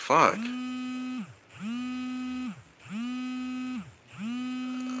 What the fuck?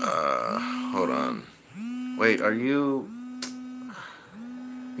 Hold on. Wait, are you...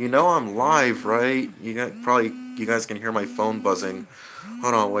 I'm live, right? You guys can hear my phone buzzing.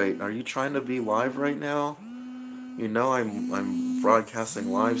 Hold on, wait. Are you trying to be live right now? I'm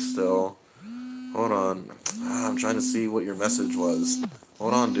broadcasting live still. Hold on. I'm trying to see what your message was.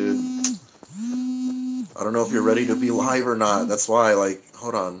 Hold on, dude. I don't know if you're ready to be live or not. That's why,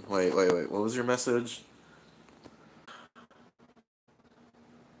 hold on. Wait. What was your message?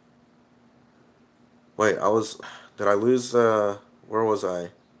 Wait, did I lose, where was I?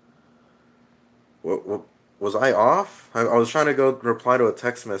 What was I off? I was trying to go reply to a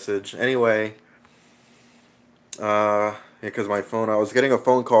text message. Anyway, because I was getting a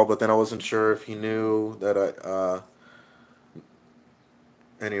phone call, but then I wasn't sure if he knew that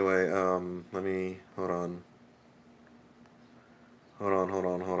anyway, hold on.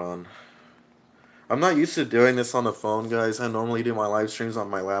 Hold on. I'm not used to doing this on the phone, guys. I normally do my live streams on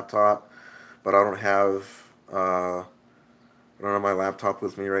my laptop, but I don't have my laptop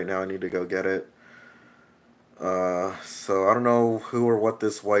with me right now. I need to go get it. So I don't know who or what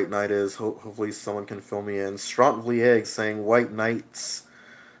this White Knight is. Hopefully someone can fill me in. Strontvly Egg saying White Knights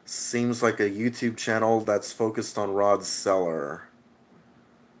seems like a YouTube channel that's focused on Rod Seller.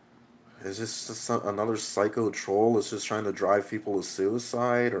 Is this just another psycho troll that's just trying to drive people to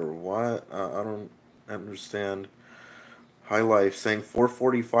suicide or what? I don't understand. High Life saying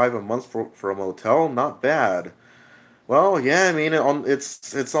 $4.45 a month for a motel, not bad. Well, yeah, I mean,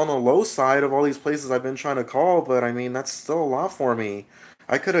 it's on the low side of all these places I've been trying to call, but I mean, that's still a lot for me.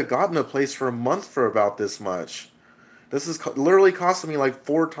 I could have gotten a place for a month for about this much. This is literally costing me like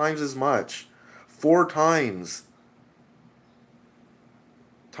 4 times as much. 4 times.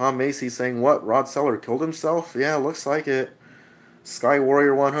 Tom Macy saying, what? Rod Seller killed himself? Yeah, looks like it. Sky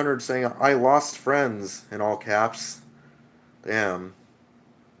Warrior 100 saying, I lost friends, in all caps. Damn.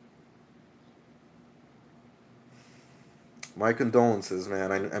 My condolences,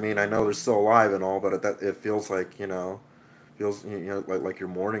 man. I mean, I know they're still alive and all, but it feels like, like you're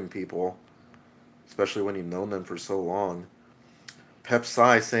mourning people, especially when you've known them for so long. Pep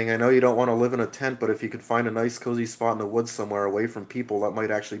Sai saying, I know you don't want to live in a tent, but if you could find a nice cozy spot in the woods somewhere away from people, that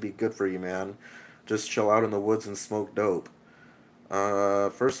might actually be good for you, man. Just chill out in the woods and smoke dope.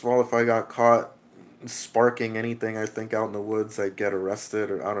 First of all, if I got caught sparking anything, I think out in the woods, I'd get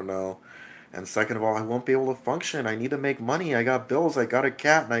arrested, or I don't know. And second of all, I won't be able to function. I need to make money. I got bills. I got a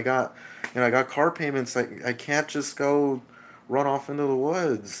cat, and I got car payments. I can't just go run off into the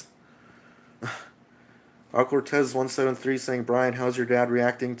woods. Cortez173 saying, Brian, how's your dad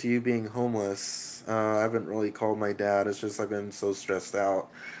reacting to you being homeless? I haven't really called my dad. It's just I've been so stressed out.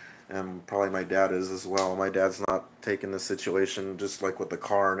 And probably my dad is as well. My dad's not taking the situation just like with the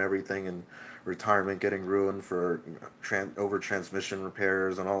car and everything and retirement getting ruined for over transmission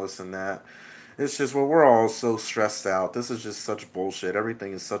repairs and all this and that. It's just, well, we're all so stressed out. This is just such bullshit.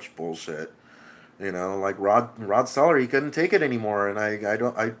 Everything is such bullshit. You know, like Rod Seller, he couldn't take it anymore, and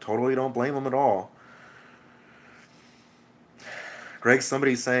I totally don't blame him at all. Greg,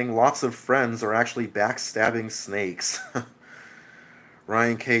 somebody's saying lots of friends are actually backstabbing snakes.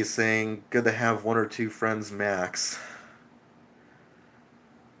 Ryan K saying good to have one or two friends max.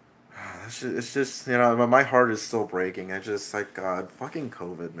 It's just, you know, my heart is still breaking. I just, like, God, fucking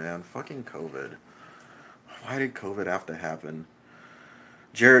COVID, man. Fucking COVID. Why did COVID have to happen?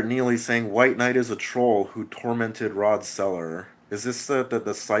 Jarrett Neely saying White Knight is a troll who tormented Rod Seller. Is this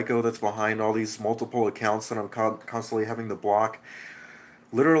the psycho that's behind all these multiple accounts that I'm constantly having to block?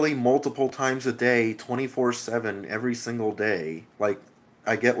 Literally multiple times a day, 24/7, every single day. Like,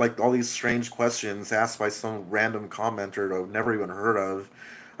 I get like all these strange questions asked by some random commenter that I've never even heard of.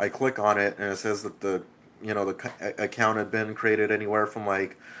 I click on it and it says that the account had been created anywhere from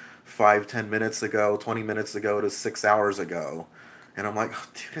like 5, 10 minutes ago, 20 minutes ago to 6 hours ago, and I'm like, oh,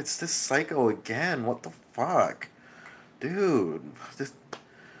 dude, it's this psycho again. What the fuck, dude? This,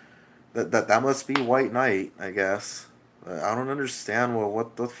 that must be White Knight, I guess. I don't understand. Well,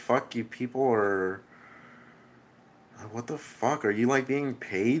 what the fuck, you people are. What the fuck? Are you like being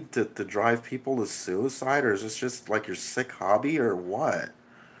paid to drive people to suicide? Or is this just like your sick hobby or what?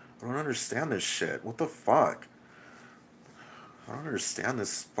 I don't understand this shit. What the fuck? I don't understand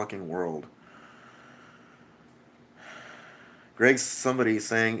this fucking world. Greg's somebody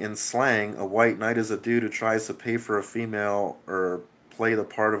saying in slang, a white knight is a dude who tries to pay for a female or play the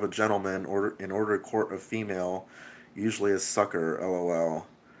part of a gentleman or in order to court a female, usually a sucker, lol.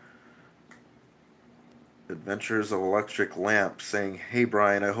 Adventures of Electric Lamp saying, hey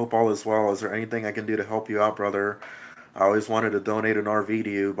Brian, I hope all is well. Is there anything I can do to help you out, brother? I always wanted to donate an RV to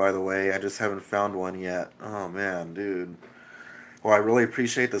you, by the way. I just haven't found one yet. Oh man, dude. Well, I really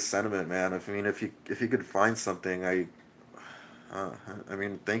appreciate the sentiment, man. If you could find something, uh, I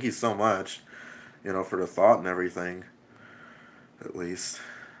mean, thank you so much, for the thought and everything. At least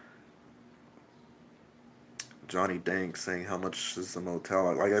Johnny Dank saying how much is the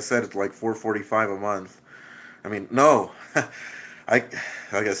motel? Like I said, it's like 445 a month. I mean, no. I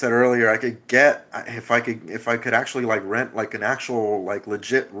like I said earlier, I could get if I could actually like rent like an actual like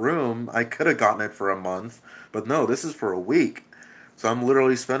legit room, I could have gotten it for a month. But no, this is for a week. So I'm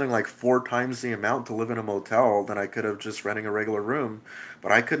literally spending like 4 times the amount to live in a motel than I could have just renting a regular room.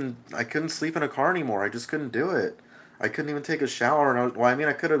 But I couldn't sleep in a car anymore. I just couldn't do it. I couldn't even take a shower and well, I mean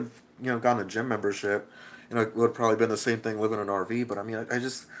I could have, gotten a gym membership. It would have probably been the same thing living in an RV, but I mean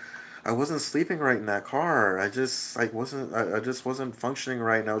I wasn't sleeping right in that car. I just wasn't functioning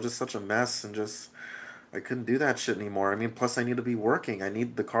right, and I was just such a mess, and just I couldn't do that shit anymore. I mean, plus I need to be working. I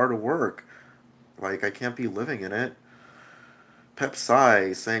need the car to work. Like I can't be living in it. Pep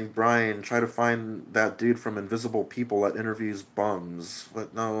Sai saying, Brian, try to find that dude from Invisible People that interviews bums.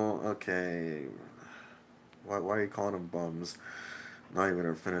 But no, okay. Why are you calling them bums? Not even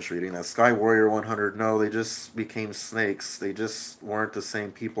gonna finish reading that. Sky Warrior 100. No, they just became snakes. They just weren't the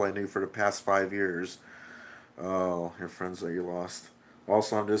same people I knew for the past 5 years. Oh, your friends that you lost.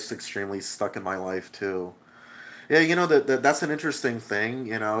 Also, I'm just extremely stuck in my life too. Yeah, that's an interesting thing.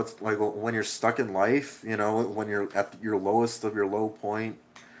 It's like when you're stuck in life. When you're at your lowest of your low point,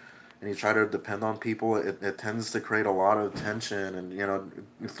 and you try to depend on people, it tends to create a lot of tension,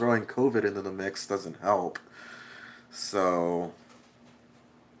 and throwing COVID into the mix doesn't help. So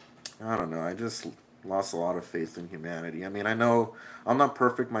I don't know. I just lost a lot of faith in humanity. I mean, I know I'm not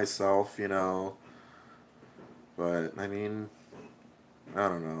perfect myself, but I mean, I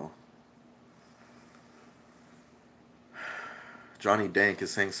don't know. Johnny Dank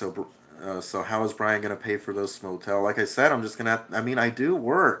is saying so. So how is Brian gonna pay for this motel? Like I said, I'm just gonna. I mean, I do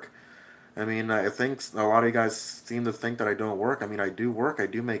work. I mean, I think a lot of you guys seem to think that I don't work. I mean, I do work. I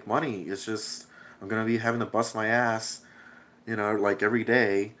do make money. It's just I'm gonna be having to bust my ass, like every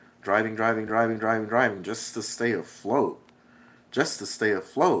day, driving, driving, driving, driving, driving, just to stay afloat. Just to stay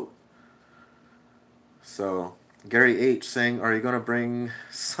afloat. So Gary H saying, "Are you gonna bring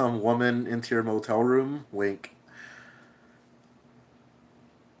some woman into your motel room?" Wink.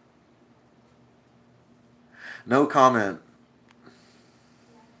 No comment.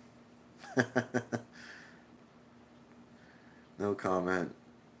 No comment.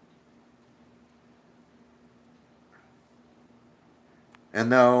 And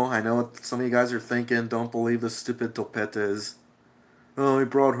no, I know what some of you guys are thinking. Don't believe the stupid topetes. Oh, he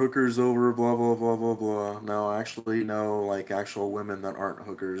brought hookers over, blah, blah, blah, blah, blah. No, I actually know, like, actual women that aren't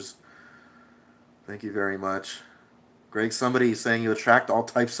hookers. Thank you very much. Greg, somebody saying you attract all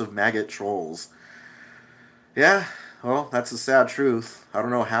types of maggot trolls. Yeah, well, that's the sad truth. I don't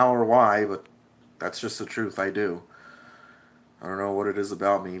know how or why, but that's just the truth. I do. I don't know what it is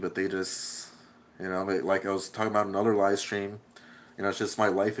about me, but they just, like I was talking about another live stream. It's just my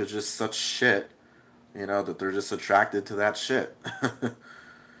life is just such shit. That they're just attracted to that shit.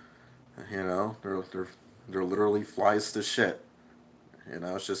 They're literally flies to shit.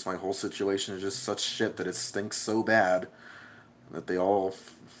 It's just my whole situation is just such shit that it stinks so bad that they all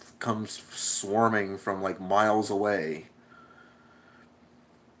come swarming from like miles away.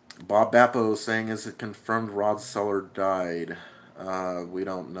 Bob Bappo saying, is it confirmed Rod Seller died? We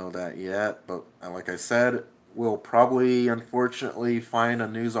don't know that yet, but like I said, we'll probably, unfortunately, find a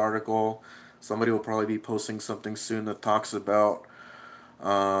news article. Somebody will probably be posting something soon that talks about,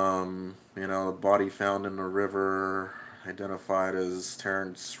 the body found in the river, identified as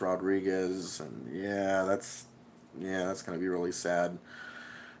Terrence Rodriguez, and that's gonna be really sad.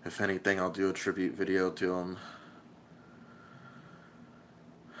 If anything, I'll do a tribute video to him.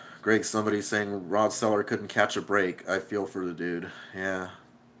 Greg, somebody saying Rod Seller couldn't catch a break. I feel for the dude. Yeah,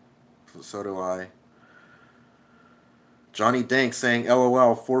 so do I. Johnny Dank saying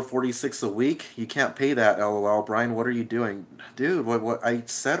LOL 446 a week. You can't pay that LOL. Brian, what are you doing? Dude, what I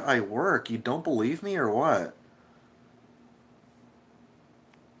said I work. You don't believe me or what?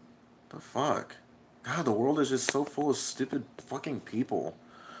 The fuck? God, the world is just so full of stupid fucking people.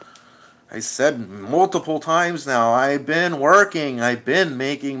 I said multiple times now, I've been working, I've been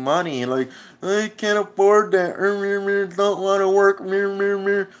making money. Like, I can't afford that. Don't want to work.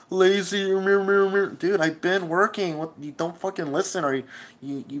 Lazy. Dude, I've been working. What? You don't fucking listen, or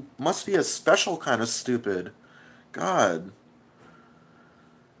you must be a special kind of stupid. God.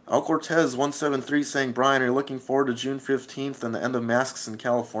 Al Cortez 173 saying, Brian, are you looking forward to June 15th and the end of masks in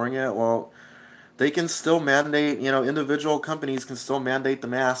California? Well, they can still mandate, individual companies can still mandate the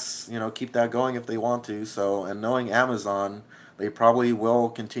masks, keep that going if they want to. So, and knowing Amazon, they probably will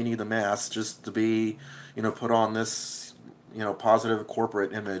continue the masks just to be, put on this, positive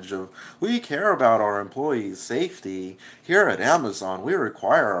corporate image of we care about our employees' safety. Here at Amazon, we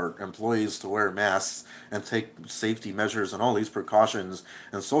require our employees to wear masks and take safety measures and all these precautions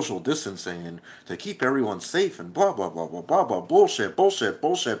and social distancing to keep everyone safe and blah, blah, blah, blah, blah, blah. Bullshit, bullshit,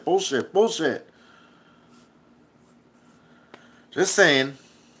 bullshit, bullshit, bullshit. Just saying.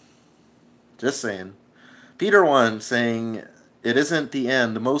 Just saying. Peter one saying it isn't the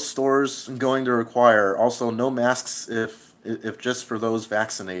end. Most stores going to require also no masks if just for those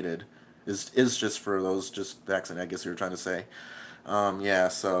vaccinated. Is just for those just vaccinated. I guess you were trying to say. Yeah.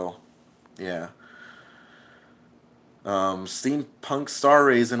 So yeah. Steampunk Star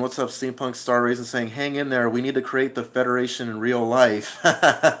Raisin. What's up, Steampunk Star Raisin? Saying hang in there. We need to create the Federation in real life.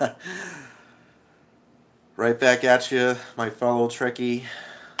 Right back at you, my fellow Trekkie.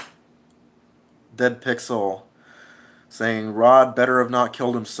 Dead Pixel saying Rod better have not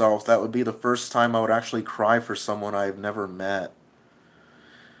killed himself. That would be the first time I would actually cry for someone I've never met.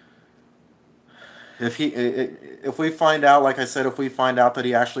 If we find out, like I said, if we find out that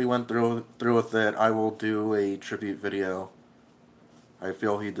he actually went through with it, I will do a tribute video. I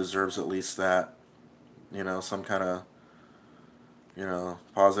feel he deserves at least that. Some kind of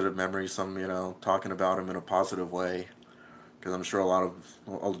positive memory. Some talking about him in a positive way. Because I'm sure a lot of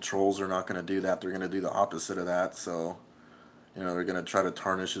all the trolls are not going to do that. They're going to do the opposite of that. So they're going to try to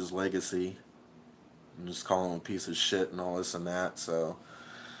tarnish his legacy and just call him a piece of shit and all this and that. So,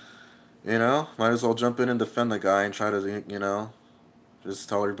 might as well jump in and defend the guy and try to, just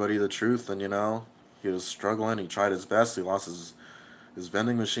tell everybody the truth. And, he was struggling. He tried his best. He lost his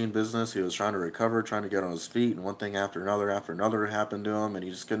vending machine business. He was trying to recover, trying to get on his feet. And one thing after another happened to him. And he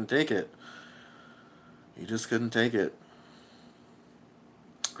just couldn't take it. He just couldn't take it.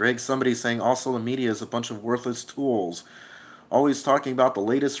 Greg, somebody saying also the media is a bunch of worthless tools. Always talking about the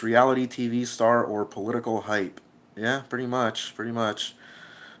latest reality TV star or political hype. Yeah, pretty much, pretty much.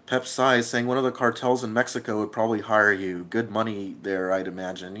 Pep Size saying one of the cartels in Mexico would probably hire you. Good money there, I'd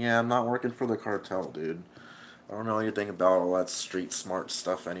imagine. Yeah, I'm not working for the cartel, dude. I don't know anything about all that street smart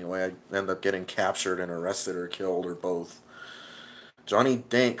stuff anyway. I end up getting captured and arrested or killed or both. Johnny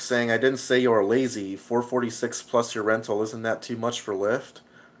Dank saying, I didn't say you're lazy. 446 plus your rental. Isn't that too much for Lyft?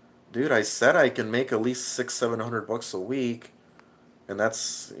 Dude, I said I can make at least $600-700 a week. And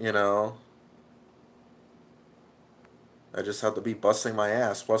that's, I just have to be busting my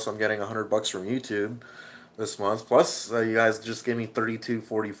ass. Plus, I'm getting $100 from YouTube. this month. Plus, you guys just gave me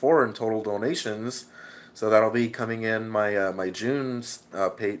 32.44 in total donations, so that'll be coming in my my June's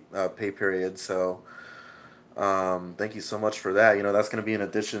pay period. So thank you so much for that. You know, that's going to be in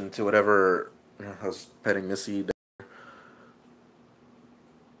addition to whatever I was petting Missy.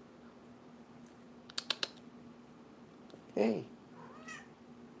 Hey,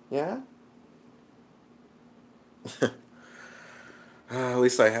 yeah. At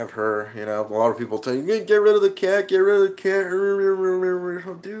least I have her. You know, a lot of people tell you, get rid of the cat, get rid of the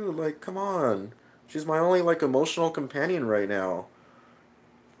cat. Dude, like, come on. She's my only like emotional companion right now.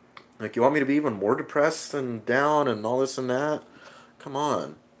 Like, you want me to be even more depressed and down and all this and that? Come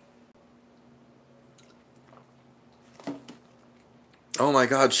on. Oh my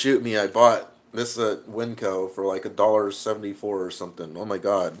God, shoot me! I bought this at Winco for like $1.74 or something. Oh my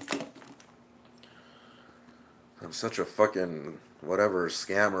God, I'm such a fucking whatever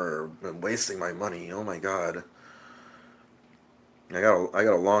scammer. I'm wasting my money. Oh my God, I got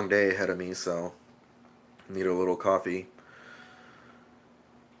a long day ahead of me, so I need a little coffee.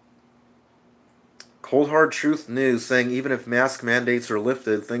 Cold hard truth news saying even if mask mandates are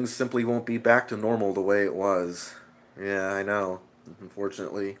lifted, things simply won't be back to normal the way it was. Yeah, I know.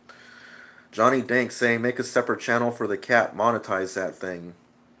 Unfortunately. Johnny Dank saying make a separate channel for the cat, monetize that thing.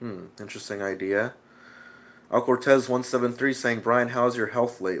 Interesting idea. Al Cortez 173 saying Brian, how's your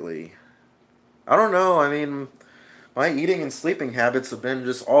health lately? I don't know. I mean, my eating and sleeping habits have been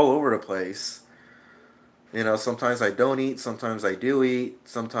just all over the place. You know, sometimes I don't eat, sometimes I do eat,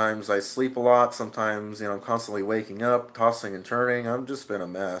 sometimes I sleep a lot, sometimes, you know, I'm constantly waking up, tossing and turning. I've just been a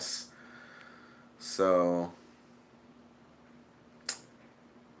mess. So,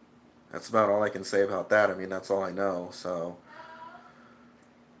 that's about all I can say about that. I mean, that's all I know. So,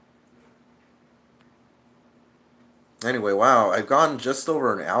 anyway, wow, I've gone just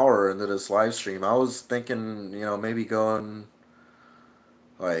over an hour into this live stream. I was thinking, you know, maybe going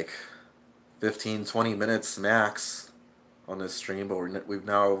like 15, 20 minutes max on this stream, but we've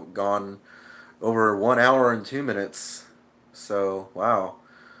now gone over 1 hour and 2 minutes. So, wow.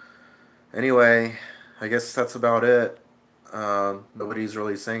 Anyway, I guess that's about it. Nobody's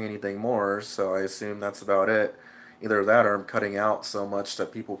really saying anything more, so I assume that's about it. Either that or I'm cutting out so much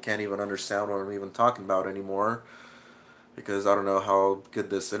that people can't even understand what I'm even talking about anymore. Because I don't know how good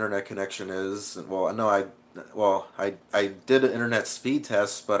this internet connection is. Well, I know I did an internet speed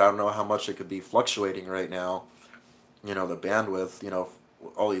test, but I don't know how much it could be fluctuating right now. You know, the bandwidth, you know,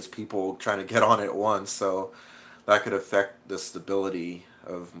 all these people trying to get on it at once, so that could affect the stability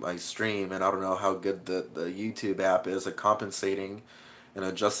of my stream. And I don't know how good the YouTube app is at compensating and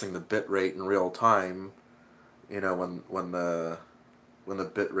adjusting the bit rate in real time, you know, when the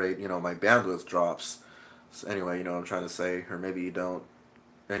bit rate, you know, my bandwidth drops. So anyway, you know what I'm trying to say, or maybe you don't.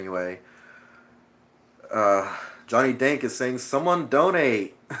 Anyway, uh, Johnny Dank is saying, someone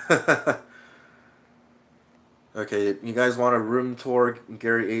donate. Okay, you guys want a room tour?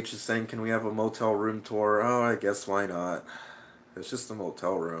 Gary H is saying, can we have a motel room tour? Oh, I guess why not? It's just a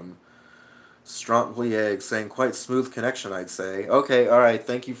motel room. Strongly Egg saying, quite smooth connection, I'd say. Okay, alright,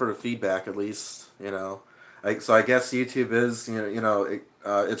 thank you for the feedback, at least, you know. So I guess YouTube is,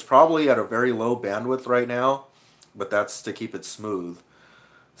 it's probably at a very low bandwidth right now, but that's to keep it smooth.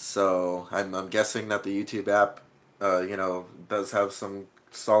 So I'm guessing that the YouTube app, does have some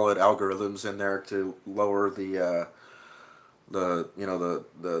solid algorithms in there to lower the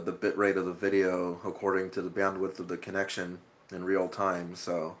bit rate of the video according to the bandwidth of the connection in real time.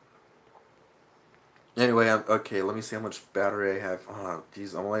 So anyway, okay. Let me see how much battery I have. Oh,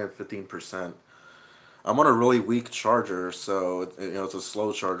 geez, I'm only at 15%. I'm on a really weak charger, so it's a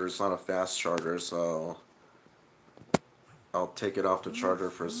slow charger. It's not a fast charger, so I'll take it off the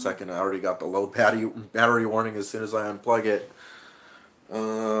charger for a second. I already got the low battery warning as soon as I unplug it.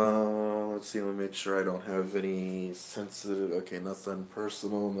 Let's see. Let me make sure I don't have any sensitive. Okay, nothing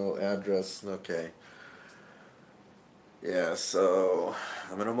personal. No address. Okay. Yeah. So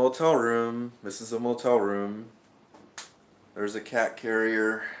I'm in a motel room. This is a motel room. There's a cat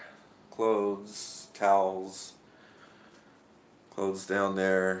carrier, clothes, towels, clothes down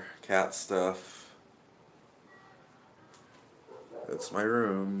there, cat stuff. That's my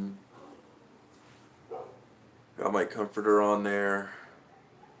room. Got my comforter on there,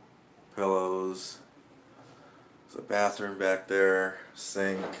 pillows. There's a bathroom back there,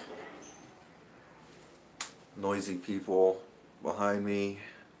 sink, noisy people behind me.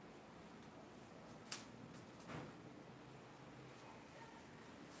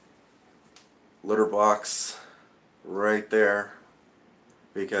 Litter box right there,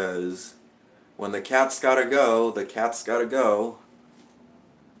 because when the cat's gotta go, the cat's gotta go.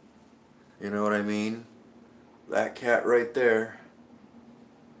 You know what I mean? That cat right there.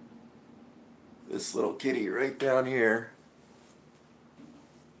 This little kitty right down here.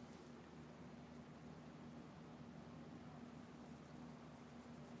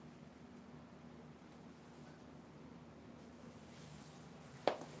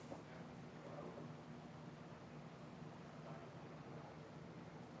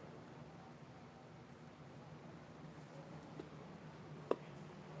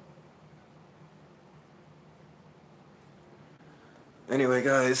 Anyway,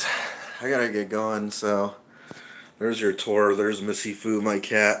 guys, I gotta get going, so there's your tour. There's Missy Fu, my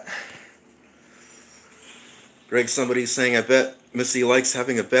cat. Greg, somebody's saying, I bet Missy likes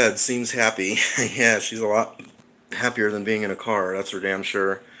having a bed. Seems happy. Yeah, she's a lot happier than being in a car, that's for damn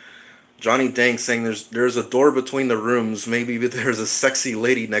sure. Johnny Dank saying there's a door between the rooms. Maybe there's a sexy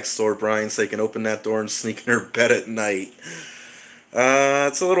lady next door, Brian, so they can open that door and sneak in her bed at night.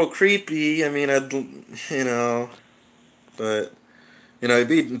 It's a little creepy. I mean, but it'd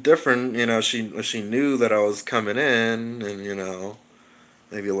be different. If she knew that I was coming in, and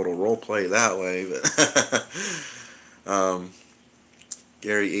maybe a little role play that way. But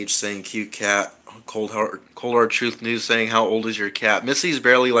Gary H saying cute cat. Cold Hard Truth News saying how old is your cat? Missy's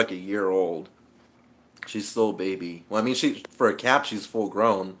barely like a year old. She's still a baby. Well, I mean, she for a cat she's full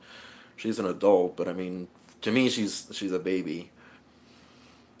grown. She's an adult, but I mean, to me she's a baby.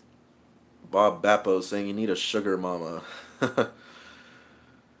 Bob Bappo saying you need a sugar mama.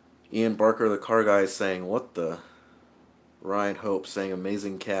 Ian Barker, the car guy, saying what the. Ryan Hope saying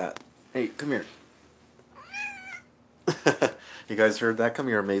amazing cat. Hey, come here. You guys heard that? Come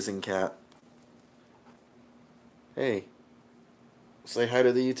here, amazing cat. Hey, say hi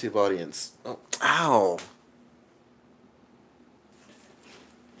to the YouTube audience. Oh, ow.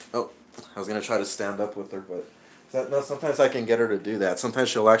 Oh, I was gonna try to stand up with her, but no. Sometimes I can get her to do that. Sometimes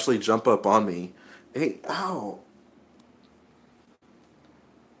she'll actually jump up on me. Hey, ow.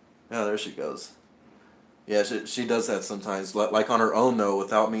 Oh, there she goes. Yeah, she does that sometimes, like on her own though,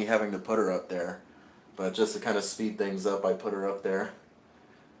 without me having to put her up there. But just to kind of speed things up, I put her up there.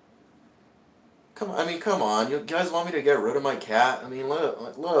 Come on. You guys want me to get rid of my cat? I mean,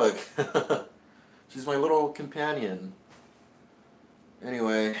 look. She's my little companion.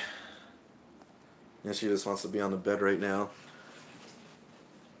 Anyway, yeah, she just wants to be on the bed right now.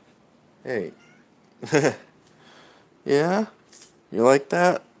 Hey. Yeah? You like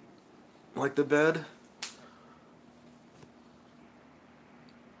that? Like the bed?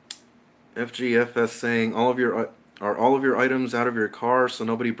 FGFS saying are all of your items out of your car so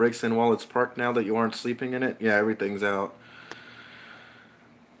nobody breaks in while it's parked now that you aren't sleeping in it? Yeah, everything's out.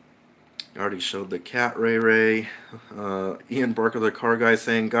 I already showed the cat Ray Ray. Ian Barker, the car guy,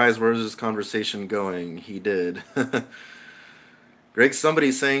 saying, guys, where's this conversation going? He did. Greg,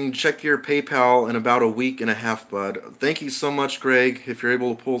 somebody saying, check your PayPal in about a week and a half, bud. Thank you so much, Greg, if you're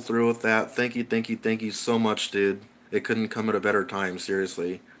able to pull through with that. Thank you so much, dude. It couldn't come at a better time,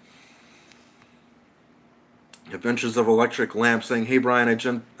 seriously. Adventures of Electric Lamp saying, hey,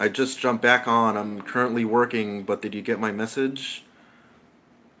 Brian, I just jumped back on. I'm currently working, but did you get my message?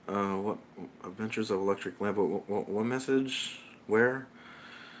 What Adventures of Electric Lamp? What message? Where?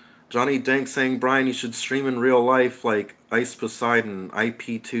 Johnny Dank saying, Brian, you should stream in real life like Ice Poseidon,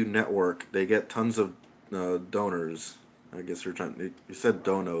 IP2 Network. They get tons of donors. I guess you're trying. You said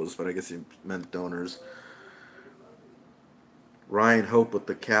donos, but I guess you meant donors. Ryan Hope with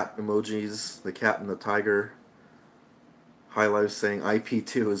the cat emojis, the cat and the tiger. High Life saying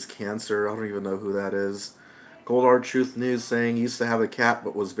IP2 is cancer. I don't even know who that is. Gold Hard Truth News saying used to have a cat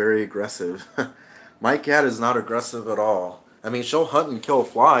but was very aggressive. My cat is not aggressive at all. I mean, she'll hunt and kill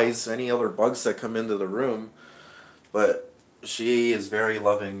flies, any other bugs that come into the room, but she is very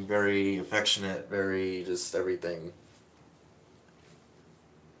loving, very affectionate, very just everything.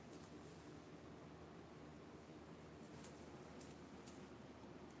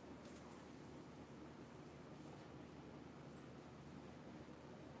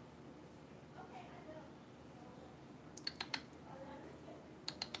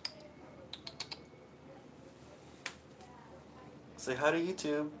 Say hi to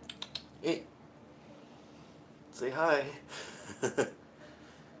YouTube. Hey, say hi.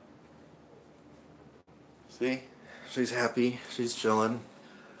 See? She's happy. She's chilling.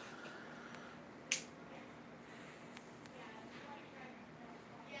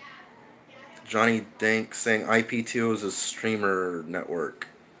 Johnny Dank saying IP2 is a streamer network.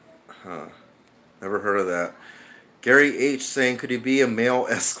 Huh. Never heard of that. Gary H saying, could he be a male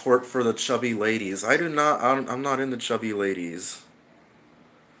escort for the chubby ladies? I do not. I'm not into chubby ladies.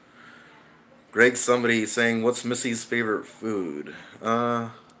 Greg, somebody saying, what's Missy's favorite food?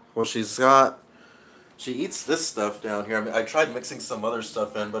 Well, She eats this stuff down here. I mean, I tried mixing some other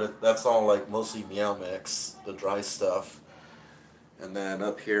stuff in, but that's all like mostly meow mix, the dry stuff. And then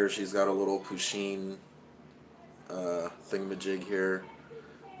up here, she's got a little poutine thingamajig here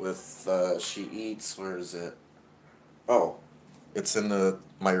with she eats. Where is it? Oh, it's in the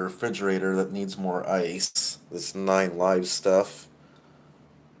my refrigerator that needs more ice. This 9 Live stuff.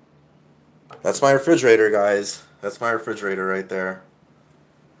 That's my refrigerator, guys. That's my refrigerator right there.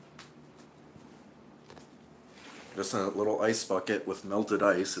 Just a little ice bucket with melted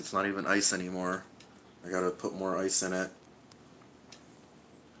ice. It's not even ice anymore. I gotta put more ice in it.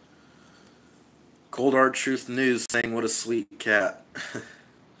 Cold Hard Truth News saying, "What a sweet cat."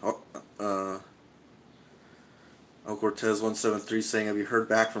 oh, uh, El Cortez 173 saying, "Have you heard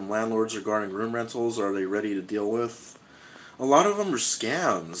back from landlords regarding room rentals? Are they ready to deal with?" A lot of them are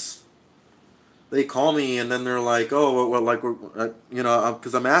scams. They call me and then they're like, "Oh, well, like, you know,"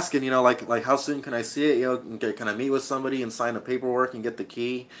 because I'm asking, you know, like, how soon can I see it? You know, can I meet with somebody and sign the paperwork and get the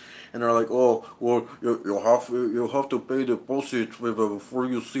key? And they're like, "Oh, well, you'll have to pay the deposit before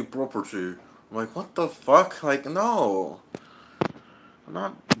you see property." I'm like, "What the fuck? Like, no, I'm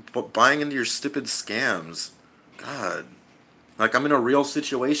not buying into your stupid scams. God, like, I'm in a real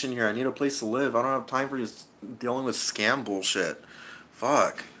situation here. I need a place to live. I don't have time for you dealing with scam bullshit.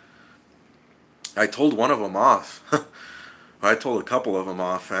 Fuck." I told one of them off. I told a couple of them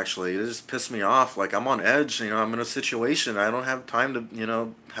off, actually. It just pissed me off. Like, I'm on edge, you know, I'm in a situation. I don't have time to, you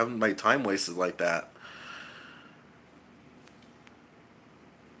know, have my time wasted like that.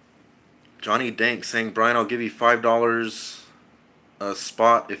 Johnny Dank saying, "Brian, I'll give you $5 a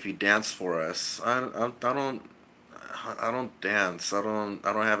spot if you dance for us." I don't dance. I don't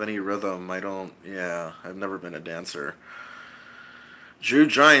have any rhythm. I don't, yeah, I've never been a dancer. Drew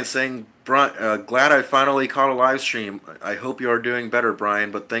Giant saying, "Glad I finally caught a live stream. I hope you are doing better, Brian,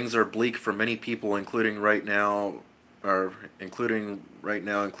 but things are bleak for many people, including you and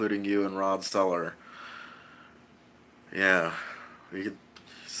Rod Steller." Yeah, we could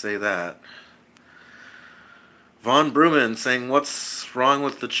say that. Von Bruman saying, "What's wrong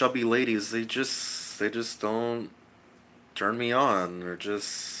with the chubby ladies? They just don't turn me on. I'm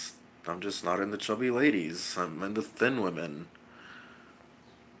just not into chubby ladies. I'm into thin women."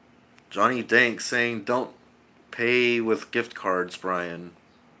 Johnny Dank saying, "Don't pay with gift cards, Brian."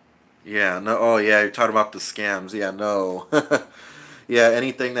 Yeah, no. Oh, yeah, you're talking about the scams. Yeah, no. Yeah,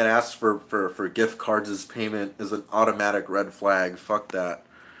 anything that asks for gift cards as payment is an automatic red flag. Fuck that.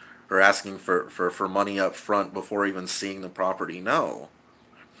 Or asking for money up front before even seeing the property. No.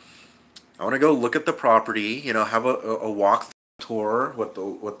 I want to go look at the property, you know, have a walk tour with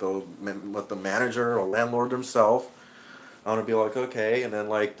the manager or landlord himself. I want to be like, okay, and then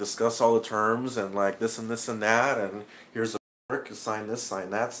like discuss all the terms and like this and that, and here's the work, sign this,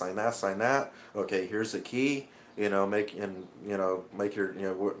 sign that, sign that, sign that. Okay, here's the key. You know, make your give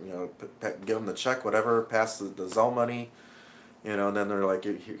them the check, whatever, pass the Zelle money. You know, and then they're like,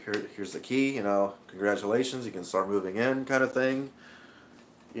 here's the key. You know, congratulations, you can start moving in, kind of thing.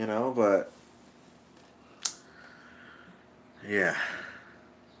 You know, but yeah.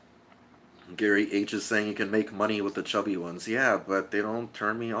 Gary H is saying you can make money with the chubby ones. Yeah, but they don't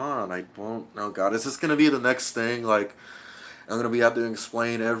turn me on. I won't. Oh God, is this gonna be the next thing? Like I'm gonna be having to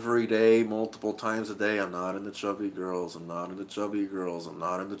explain every day, multiple times a day. I'm not into chubby girls. I'm not into chubby girls. I'm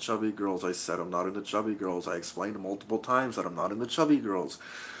not into chubby girls. I said I'm not into chubby girls. I explained multiple times that I'm not into chubby girls.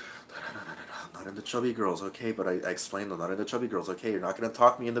 I'm not into chubby girls. Okay, but I explained I'm not into chubby girls. Okay, you're not gonna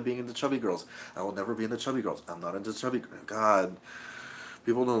talk me into being into chubby girls. I will never be into chubby girls. I'm not into chubby. God.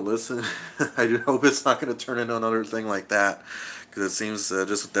 People don't listen. I hope it's not going to turn into another thing like that, because it seems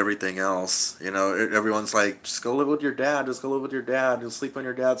just with everything else, you know, everyone's like, just go live with your dad. Just go live with your dad. Just sleep on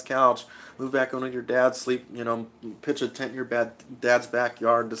your dad's couch. Move back on with your dad. Sleep, you know, pitch a tent in your dad's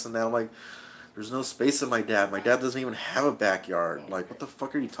backyard. This and that. I'm like, there's no space in my dad. My dad doesn't even have a backyard. Like, what the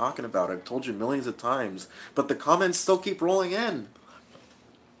fuck are you talking about? I've told you millions of times, but the comments still keep rolling in.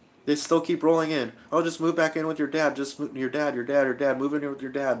 They still keep rolling in. Oh, just move back in with your dad. Just your dad. Move in here with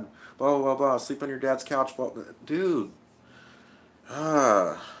your dad. Blah, blah, blah, blah. Sleep on your dad's couch. Blah, blah. Dude.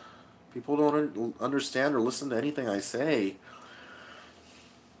 Ah. People don't understand or listen to anything I say.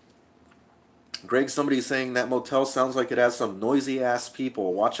 Greg, somebody's saying that motel sounds like it has some noisy ass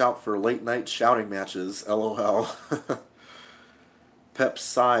people. Watch out for late night shouting matches. LOL. Pep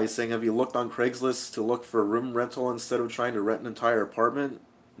Sai saying, "Have you looked on Craigslist to look for a room rental instead of trying to rent an entire apartment?"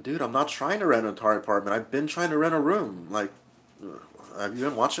 Dude, I'm not trying to rent an entire apartment. I've been trying to rent a room. Like, have you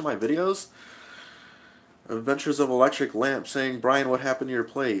been watching my videos? Adventures of Electric Lamp saying, "Brian, what happened to your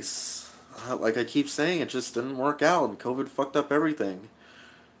place?" Like I keep saying, it just didn't work out, and COVID fucked up everything.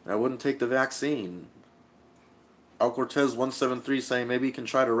 I wouldn't take the vaccine. Al Cortez 173 saying maybe you can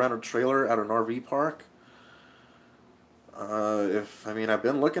try to rent a trailer at an RV park. If I mean, I've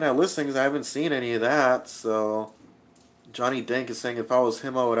been looking at listings, I haven't seen any of that. So Johnny Dank is saying if I was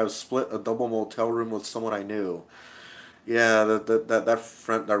him, I would have split a double motel room with someone I knew. Yeah,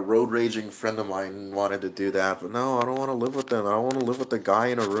 that road raging friend of mine wanted to do that, but no, I don't want to live with them. I don't want to live with the guy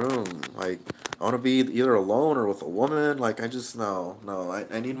in a room. Like, I want to be either alone or with a woman. Like, I just no.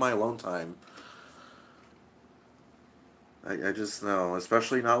 I need my alone time. I just no,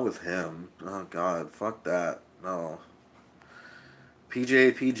 especially not with him. Oh God, fuck that. No.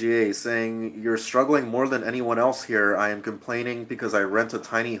 PGA saying, you're struggling more than anyone else here. I am complaining because I rent a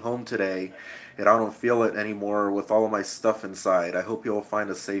tiny home today and I don't feel it anymore with all of my stuff inside. I hope you'll find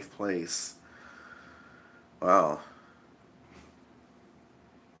a safe place. Wow.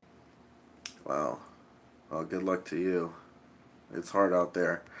 Wow. Well, good luck to you. It's hard out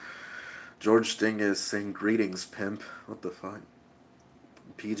there. George Sting is saying, greetings, pimp. What the fuck?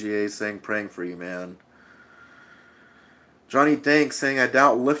 PGA saying, praying for you, man. Johnny Dank saying, I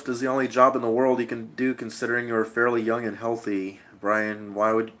doubt Lyft is the only job in the world you can do considering you're fairly young and healthy. Brian,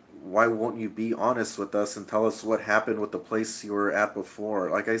 why won't you be honest with us and tell us what happened with the place you were at before?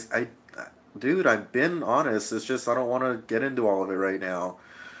 Like dude, I've been honest. It's just I don't want to get into all of it right now.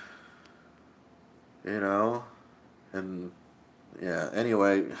 You know? And yeah,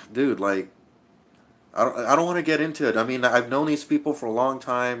 anyway, dude, like I don't want to get into it. I mean, I've known these people for a long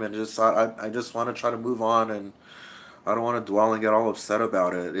time and just I just want to try to move on and I don't want to dwell and get all upset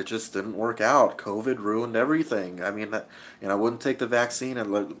about it. It just didn't work out. COVID ruined everything. I mean, I wouldn't take the vaccine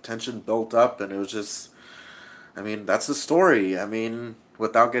and tension built up, and it was just. I mean, that's the story. I mean,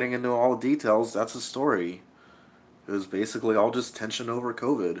 without getting into all the details, that's the story. It was basically all just tension over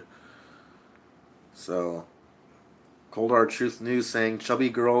COVID. So, Cold Hard Truth News saying chubby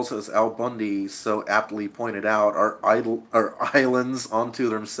girls, as Al Bundy so aptly pointed out, are islands onto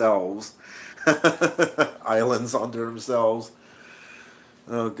themselves. Islands onto themselves.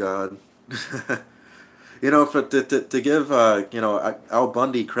 Oh God. To give Al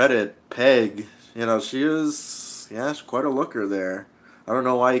Bundy credit, Peg, she was she's quite a looker there. I don't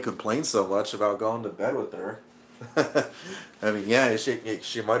know why he complained so much about going to bed with her. I mean, yeah,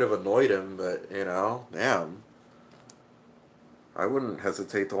 she might have annoyed him, but damn, I wouldn't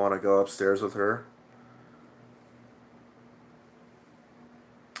hesitate to want to go upstairs with her.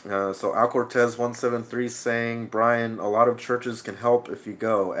 So Al Cortez 173 saying, Brian, a lot of churches can help if you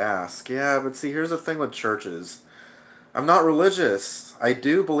go. Ask. Yeah, but see, here's the thing with churches. I'm not religious. I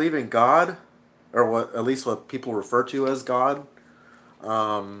do believe in God, or what at least what people refer to as God.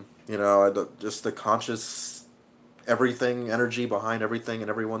 Just the conscious everything, energy behind everything and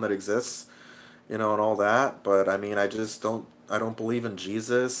everyone that exists, and all that. But I mean, I just don't. I don't believe in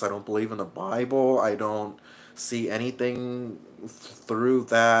Jesus. I don't believe in the Bible. I don't see anything through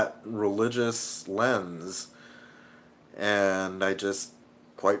that religious lens, and I just,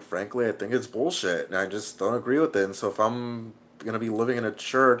 quite frankly, I think it's bullshit, and I just don't agree with it. And so if I'm gonna be living in a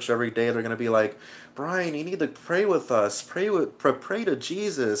church every day, they're gonna be like, Brian, you need to pray with us, pray to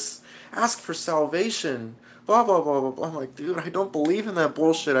Jesus, ask for salvation, blah blah blah blah blah. I'm like, dude, I don't believe in that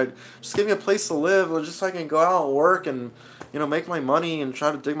bullshit. I just give me a place to live, or just so I can go out and work and make my money and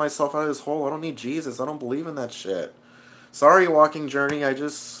try to dig myself out of this hole. I don't need Jesus. I don't believe in that shit. Sorry, Walking Journey. I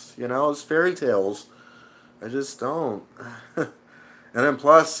just it's fairy tales. I just don't. And then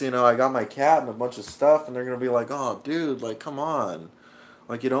plus, I got my cat and a bunch of stuff, and they're gonna be like, "Oh, dude, like, come on,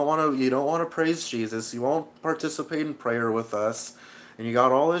 like, you don't want to praise Jesus, you won't participate in prayer with us, and you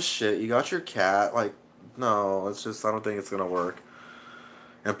got all this shit, you got your cat, like, no, it's just I don't think it's gonna work.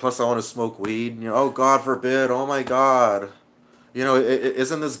 And plus, I want to smoke weed. Oh God forbid. Oh my God.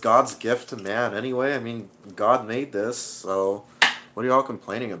 Isn't this God's gift to man anyway? I mean, God made this, so what are y'all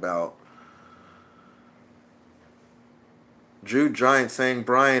complaining about? Drew Giant saying,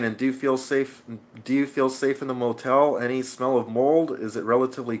 Brian, and do you feel safe? Do you feel safe in the motel? Any smell of mold? Is it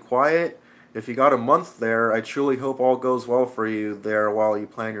relatively quiet? If you got a month there, I truly hope all goes well for you there while you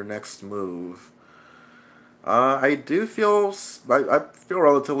plan your next move. I do feel I feel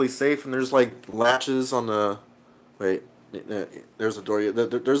relatively safe, and there's like latches on the wait. There's a door.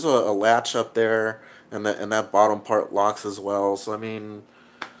 There's a latch up there, and that bottom part locks as well. So I mean,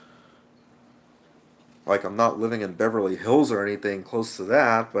 like I'm not living in Beverly Hills or anything close to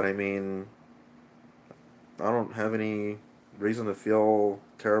that, but I mean, I don't have any reason to feel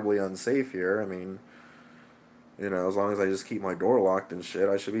terribly unsafe here. I mean, as long as I just keep my door locked and shit,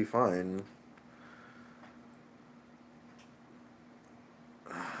 I should be fine.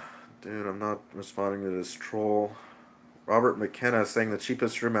 Dude, I'm not responding to this troll. Robert McKenna saying the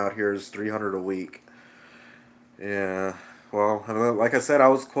cheapest room out here is 300 a week. Yeah. Well, like I said, I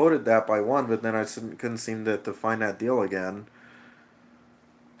was quoted that by one, but then couldn't seem to find that deal again.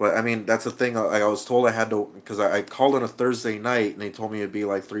 But I mean, that's the thing. I was told I had to because I called on a Thursday night and they told me it'd be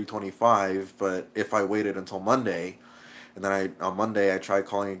like 3:25. But if I waited until Monday, and then I on Monday I tried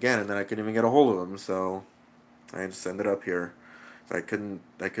calling again, and then I couldn't even get a hold of them. So I just ended up here. So I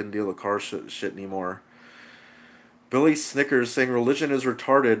couldn't deal with car shit anymore. Billy Snickers saying religion is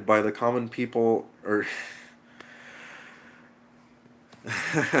retarded by the common people or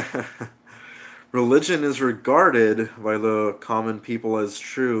religion is regarded by the common people as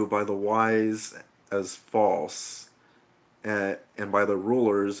true, by the wise as false, and by the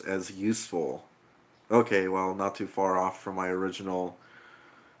rulers as useful. Okay, well, not too far off from my original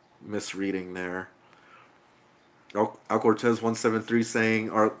misreading there. Al Cortez 173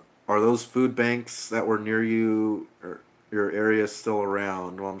 saying, are those food banks that were near you or your area still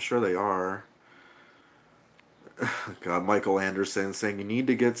around? Well, I'm sure they are. God, Michael Anderson saying you need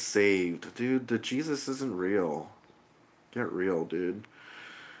to get saved, dude. The Jesus isn't real. Get real, dude.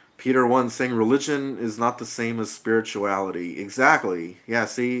 Peter 1 saying religion is not the same as spirituality. Exactly. Yeah,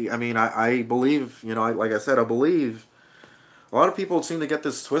 see, I mean, I believe, like I said, I believe. A lot of people seem to get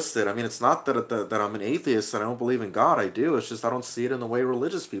this twisted. I mean, it's not that I'm an atheist and I don't believe in God. I do. It's just I don't see it in the way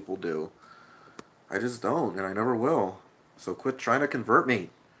religious people do. I just don't, and I never will. So quit trying to convert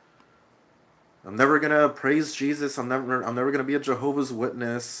me. I'm never gonna praise Jesus. I'm never gonna be a Jehovah's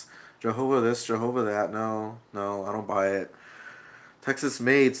Witness. Jehovah this, Jehovah that. No, no, I don't buy it. Texas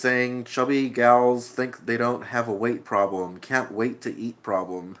Maid saying chubby gals think they don't have a weight problem. Can't wait to eat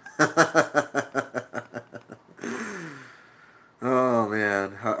problem. Oh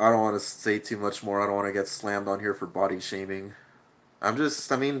man, I don't want to say too much more. I don't want to get slammed on here for body shaming. I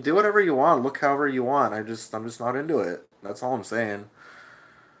mean, do whatever you want, look however you want. I'm just not into it. That's all I'm saying.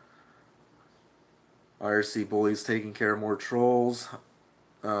 IRC bullies taking care of more trolls.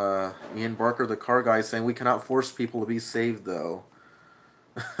 Ian Barker, the car guy, saying we cannot force people to be saved though.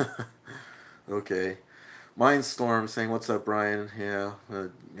 Okay. Mindstorm saying, "What's up, Brian?" Yeah,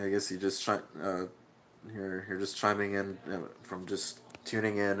 I guess you just you're just chiming in from just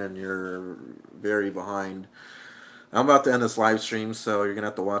tuning in, and you're very behind. I'm about to end this live stream, so you're gonna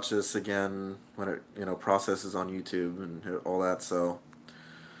have to watch this again when it processes on YouTube and all that. So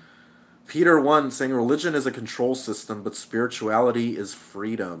Peter 1 saying religion is a control system, but spirituality is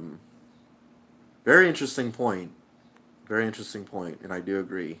freedom. Very interesting point. Very interesting point, and I do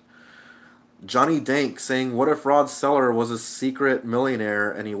agree. Johnny Dank saying, "What if Rod Seller was a secret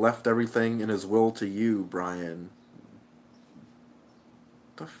millionaire and he left everything in his will to you, Brian?"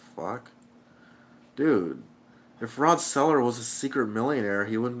 What the fuck? Dude, if Rod Seller was a secret millionaire,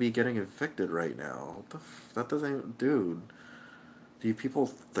 he wouldn't be getting evicted right now. That doesn't... Dude, do you people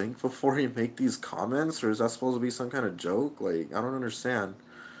think before you make these comments, or is that supposed to be some kind of joke? Like, I don't understand.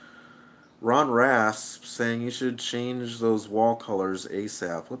 Ron Rasp saying you should change those wall colors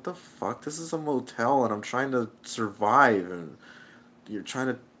ASAP. What the fuck? This is a motel and I'm trying to survive and you're trying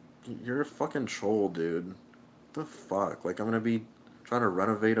to... You're a fucking troll, dude. What the fuck? Like, I'm gonna be trying to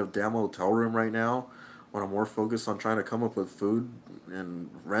renovate a damn hotel room right now when I'm more focused on trying to come up with food and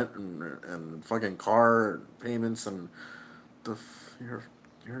rent and fucking car payments and you're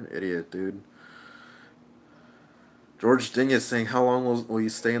an idiot, dude. George Dingus saying, "How long will you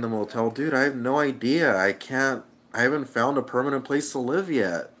stay in the motel?" Dude, I have no idea. I can't. I haven't found a permanent place to live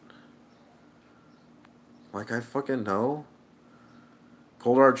yet. Like, I fucking know.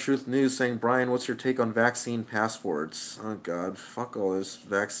 Cold Hard Truth News saying, "Brian, what's your take on vaccine passports?" Oh, God. Fuck all this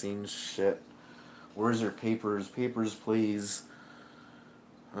vaccine shit. Where's your papers? Papers, please.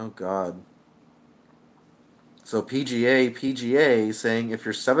 Oh, God. So PGA saying if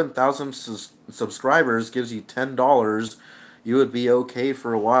your 7,000 subscribers gives you $10, you would be okay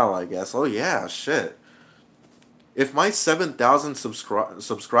for a while, I guess. Oh yeah, shit. If my 7,000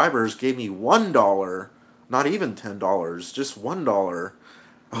 subscribers gave me $1, not even $10, just $1,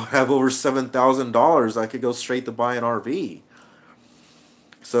 I would have over $7,000. I could go straight to buy an RV.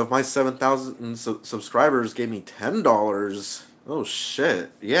 So if my 7,000 subscribers gave me $10, oh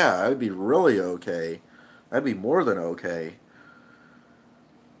shit, yeah, I would be really okay. I'd be more than okay.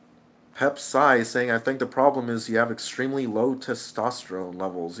 Pep Sai saying, "I think the problem is you have extremely low testosterone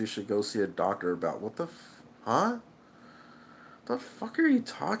levels. You should go see a doctor about..." What the huh? The fuck are you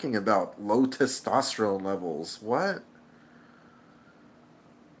talking about? Low testosterone levels? What?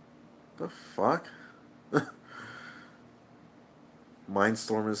 The fuck?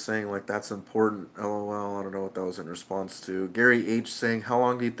 Mindstorm is saying, like, that's important. LOL, I don't know what that was in response to. Gary H saying, "How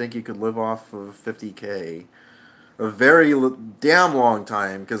long do you think you could live off of 50K?" a very damn long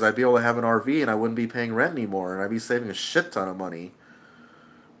time because I'd be able to have an RV and I wouldn't be paying rent anymore and I'd be saving a shit ton of money.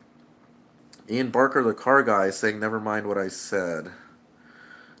 Ian Barker, the car guy, saying, never mind what I said.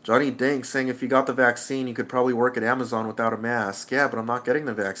 Johnny Dink saying, if you got the vaccine, you could probably work at Amazon without a mask. Yeah, but I'm not getting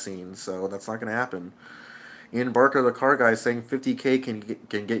the vaccine, so that's not going to happen. Ian Barker, the car guy, saying 50K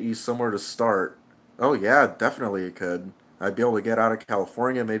can get you somewhere to start. Oh, yeah, definitely it could. I'd be able to get out of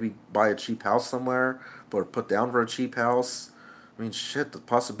California, maybe buy a cheap house somewhere, or put down for a cheap house. I mean, shit, the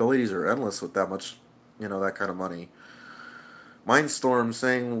possibilities are endless with that much, that kind of money. Mindstorm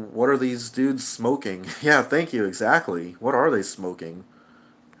saying, what are these dudes smoking? Yeah, thank you, exactly. What are they smoking?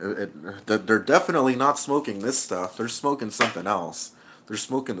 They're definitely not smoking this stuff. They're smoking something else. They're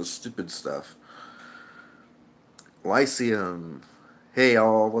smoking the stupid stuff. Lyceum. Hey,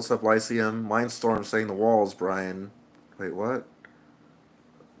 all. What's up, Lyceum? Mindstorm saying the walls, Brian. Wait, what?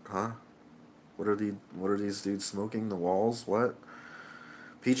 Huh? What are these dudes smoking? The walls? What?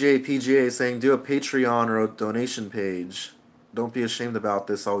 PGA saying do a Patreon or a donation page. Don't be ashamed about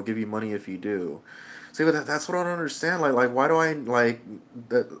this. I'll give you money if you do. See, but that's what I don't understand. Like, why do I like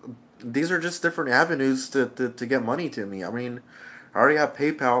that? These are just different avenues to get money to me. I mean, I already have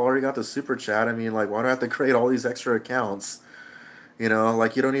PayPal. I already got the super chat. I mean, like, why do I have to create all these extra accounts?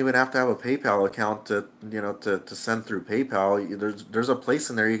 Like you don't even have to have a PayPal account to send through PayPal. There's a place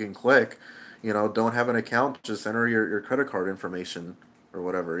in there you can click. Don't have an account, just enter your credit card information or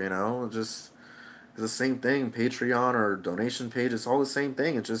whatever. Just it's the same thing. Patreon or donation page, it's all the same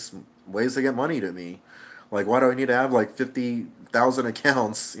thing. It's just ways to get money to me. Like why do I need to have like 50,000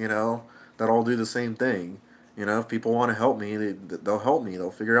 accounts? That all do the same thing. If people want to help me, they'll help me.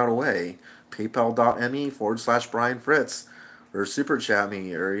 They'll figure out a way. PayPal.me/Brian Fritz or super chat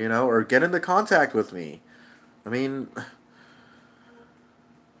me or get into contact with me. I mean,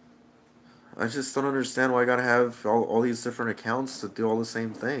 I just don't understand why I gotta have all these different accounts to do all the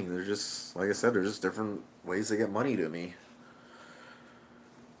same thing. They're just, like I said, they're just different ways to get money to me.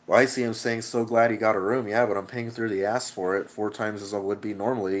 Well, I see him saying, so glad he got a room. Yeah, but I'm paying through the ass for it 4 times as I would be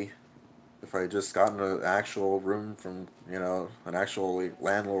normally if I had just gotten an actual room from, an actual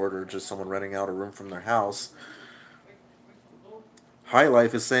landlord or just someone renting out a room from their house. High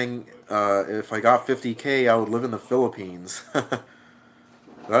Life is saying, if I got 50K, I would live in the Philippines. That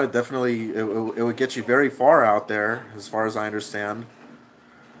would definitely, it would get you very far out there, as far as I understand.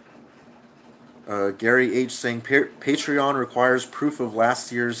 Gary H. saying, Patreon requires proof of last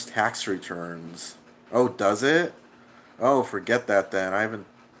year's tax returns. Oh, does it? Oh, forget that then. I haven't,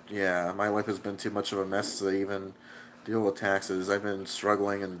 yeah, my life has been too much of a mess to even deal with taxes. I've been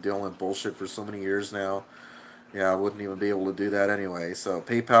struggling and dealing with bullshit for so many years now. Yeah, I wouldn't even be able to do that anyway. So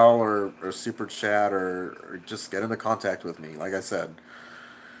PayPal or Super Chat or just get into contact with me, like I said.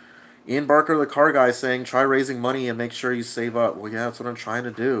 Ian Barker, the car guy, saying, try raising money and make sure you save up. Well, yeah, that's what I'm trying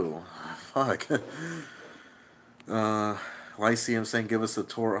to do. Fuck. Lyceum saying, give us a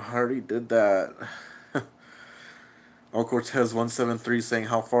tour. I already did that. El Cortez 173 saying,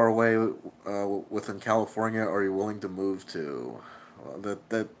 how far away within California are you willing to move to? Well,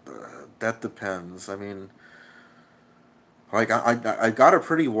 that depends. I mean, like I got a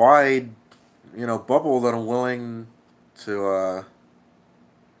pretty wide, bubble that I'm willing to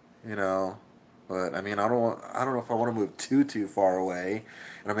you know. But I mean, I don't know if I want to move too far away.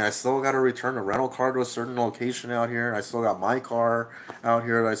 And I mean, I still got to return a rental car to a certain location out here. I still got my car out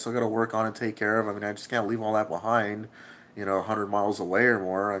here that I still got to work on and take care of. I mean, I just can't leave all that behind, 100 miles away or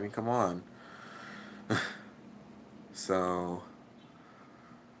more. I mean, come on. So,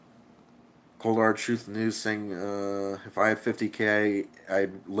 Cold Hard Truth News saying, if I had 50K,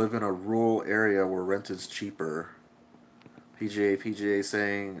 I'd live in a rural area where rent is cheaper. PGA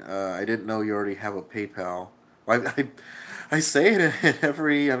saying, I didn't know you already have a PayPal. I say it in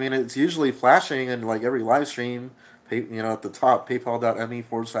every, I mean, it's usually flashing in like every live stream, at the top,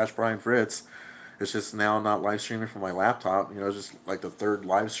 paypal.me/Brian Fritz. It's just now not live streaming from my laptop, just like the third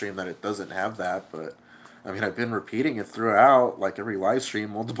live stream that it doesn't have that. But I mean, I've been repeating it throughout, like every live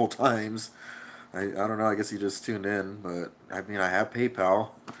stream multiple times. I don't know, I guess you just tuned in, but I mean, I have PayPal.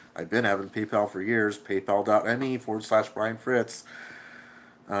 I've been having PayPal for years, paypal.me/Brian Fritz.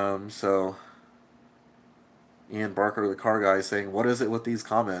 So, Ian Barker, the car guy, saying, what is it with these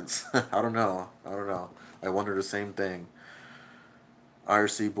comments? I don't know. I wonder the same thing.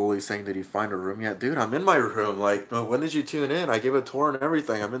 IRC Bully saying, did you find a room yet? Dude, I'm in my room. Like, when did you tune in? I gave a tour and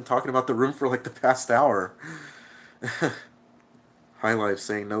everything. I've been talking about the room for like the past hour. High Life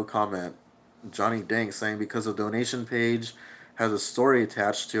saying, no comment. Johnny Dank saying, because of donation page has a story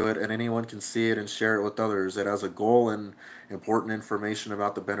attached to it, and anyone can see it and share it with others. It has a goal and important information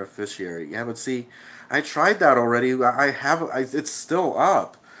about the beneficiary. Yeah, but see, I tried that already. It's still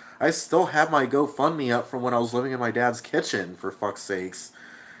up. I still have my GoFundMe up from when I was living in my dad's kitchen, for fuck's sakes.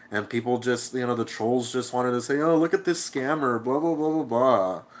 And people just, the trolls just wanted to say, oh, look at this scammer, blah, blah, blah, blah,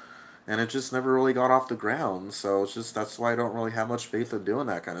 blah. And it just never really got off the ground. So it's just, that's why I don't really have much faith in doing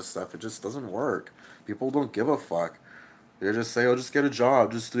that kind of stuff. It just doesn't work. People don't give a fuck. They just say, oh, just get a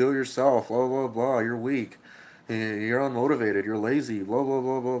job, just do it yourself, blah, blah, blah, you're weak. You're unmotivated, you're lazy, blah, blah,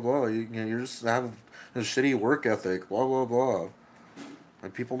 blah, blah, blah. You just have a shitty work ethic, blah, blah, blah.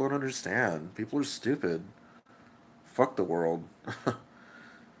 And people don't understand. People are stupid. Fuck the world.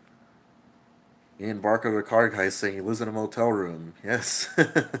 Ian Barker, the car guy, saying he lives in a motel room. Yes.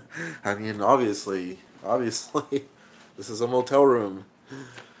 I mean, obviously, this is a motel room.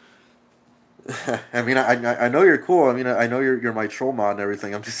 I mean, I know you're cool. I mean, I know you're my troll mod and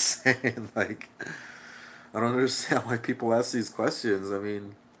everything. I'm just saying, like, I don't understand why people ask these questions. I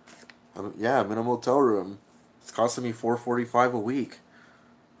mean, I'm in a motel room. It's costing me $4.45 a week.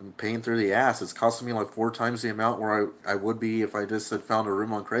 I'm paying through the ass. It's costing me like 4 times the amount where I would be if I just had found a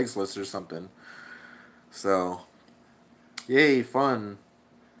room on Craigslist or something. So, yay, fun.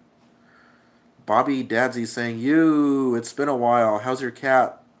 Bobby Dadsy saying, it's been a while. How's your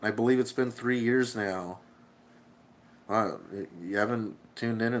cat? I believe it's been 3 years now. Wow, you haven't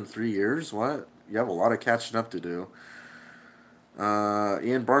tuned in 3 years? What? You have a lot of catching up to do.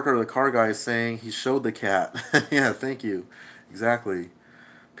 Ian Barker, the car guy, is saying he showed the cat. Yeah, thank you. Exactly.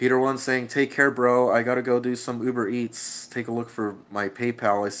 Peter One saying, take care, bro. I gotta go do some Uber Eats. Take a look for my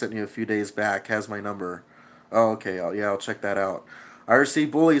PayPal I sent you a few days back. Has my number. Oh, okay. I'll check that out. RC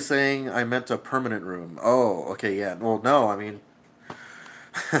Bully saying I meant a permanent room. Oh, okay, yeah. Well, no, I mean,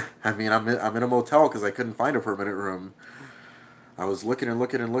 I'm in a motel because I couldn't find a permanent room. I was looking and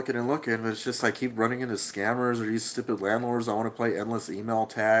looking and looking and looking, but it's just I keep running into scammers or these stupid landlords. I want to play endless email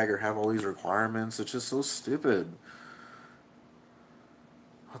tag or have all these requirements. It's just so stupid.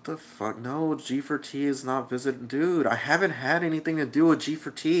 What the fuck? No, G4T is not visiting. Dude, I haven't had anything to do with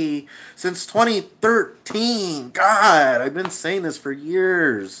G4T since 2013. God, I've been saying this for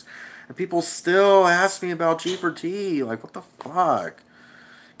years. And people still ask me about G4T. Like, what the fuck?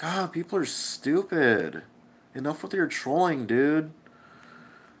 God, people are stupid. Enough with your trolling, dude.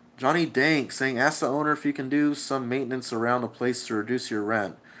 Johnny Dank saying, ask the owner if you can do some maintenance around the place to reduce your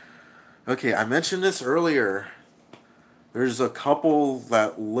rent. Okay, I mentioned this earlier. There's a couple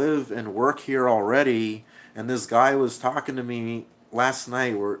that live and work here already, and this guy was talking to me last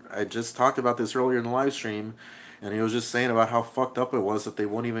night, where I just talked about this earlier in the live stream, and he was just saying about how fucked up it was that they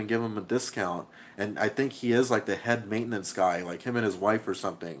won't even give him a discount. And I think he is like the head maintenance guy, like him and his wife or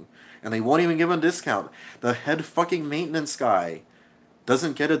something. And they won't even give him a discount. The head fucking maintenance guy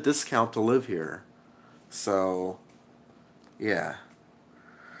doesn't get a discount to live here. So, yeah.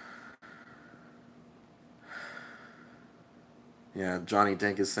 Yeah, Johnny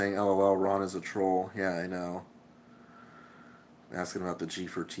Dink is saying, LOL, Ron is a troll. Yeah, I know. Asking about the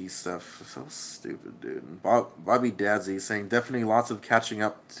G4T stuff. So stupid, dude. And Bobby Dadsy saying, definitely lots of catching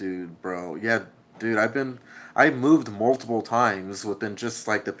up to, bro. Yeah, dude, I moved multiple times within just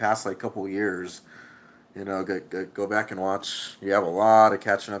like the past like couple years. Go back and watch. You have a lot of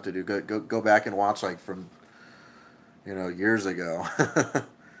catching up to do. Go back and watch like from, years ago.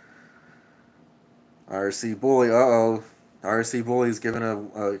 RC Bully, uh-oh. RC Bully's giving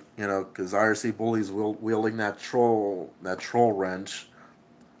because RC Bully's wielding that troll wrench,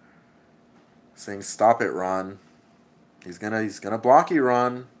 saying, "Stop it, Ron. He's gonna block you,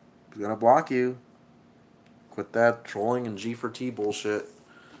 Ron. He's gonna block you. Quit that trolling and G4T bullshit."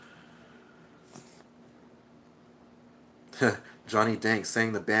 Johnny Dank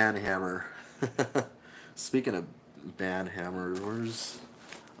saying the ban hammer. Speaking of ban hammer, where's?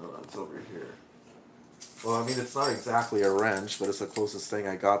 Oh, it's over here. Well, I mean, it's not exactly a wrench, but it's the closest thing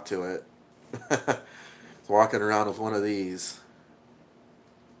I got to it. It's walking around with one of these.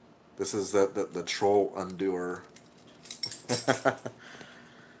 This is the troll undoer.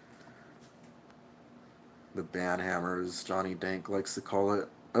 The ban hammer, as Johnny Dank likes to call it.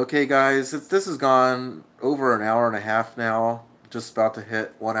 Okay, guys, this has gone over an hour and a half now. Just about to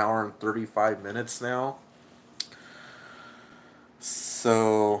hit 1 hour and 35 minutes now.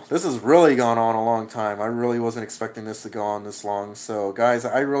 So, this has really gone on a long time. I really wasn't expecting this to go on this long. So, guys,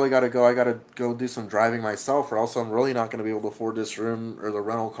 I really got to go. I got to go do some driving myself, or else I'm really not going to be able to afford this room, or the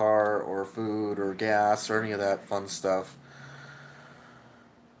rental car, or food, or gas, or any of that fun stuff.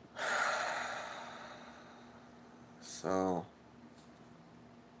 So,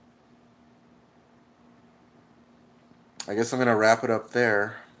 I guess I'm going to wrap it up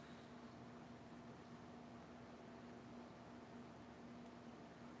there.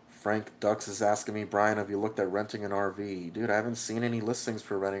 Frank Dux is asking me, Brian, have you looked at renting an RV? Dude, I haven't seen any listings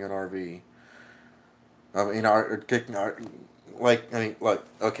for renting an RV. I mean, like, I mean, look,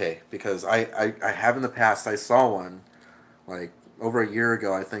 okay, because I have in the past, I saw one, like, over a year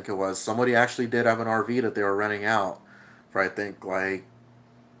ago, I think it was. Somebody actually did have an RV that they were renting out for, I think, like,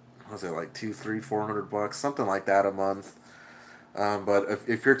 what was it, like two, three, $400, something like that a month. But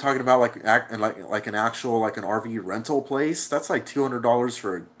if you're talking about like an actual like an RV rental place, that's like $200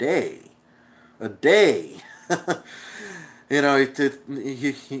 for a day. A day. You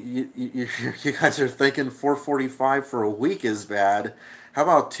guys are thinking 445 for a week is bad. How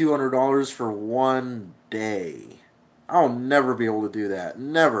about $200 for one day? I'll never be able to do that.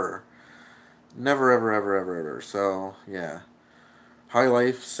 Never. Never, ever, ever, ever, ever. So, yeah. High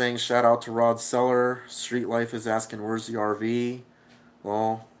Life saying shout out to Rod Seller. Street Life is asking where's the RV?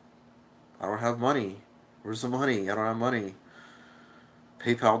 Well, I don't have money. Where's the money? I don't have money.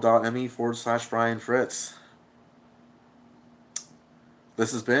 PayPal.me/Brian Fritz.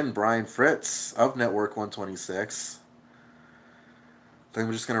 This has been Brian Fritz of Network 126. I think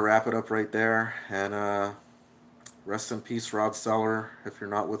we're just going to wrap it up right there. And rest in peace, Rod Seller, if you're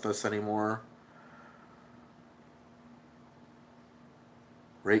not with us anymore.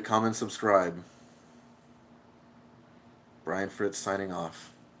 Rate, comment, subscribe. Brian Fritz signing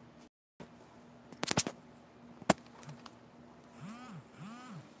off.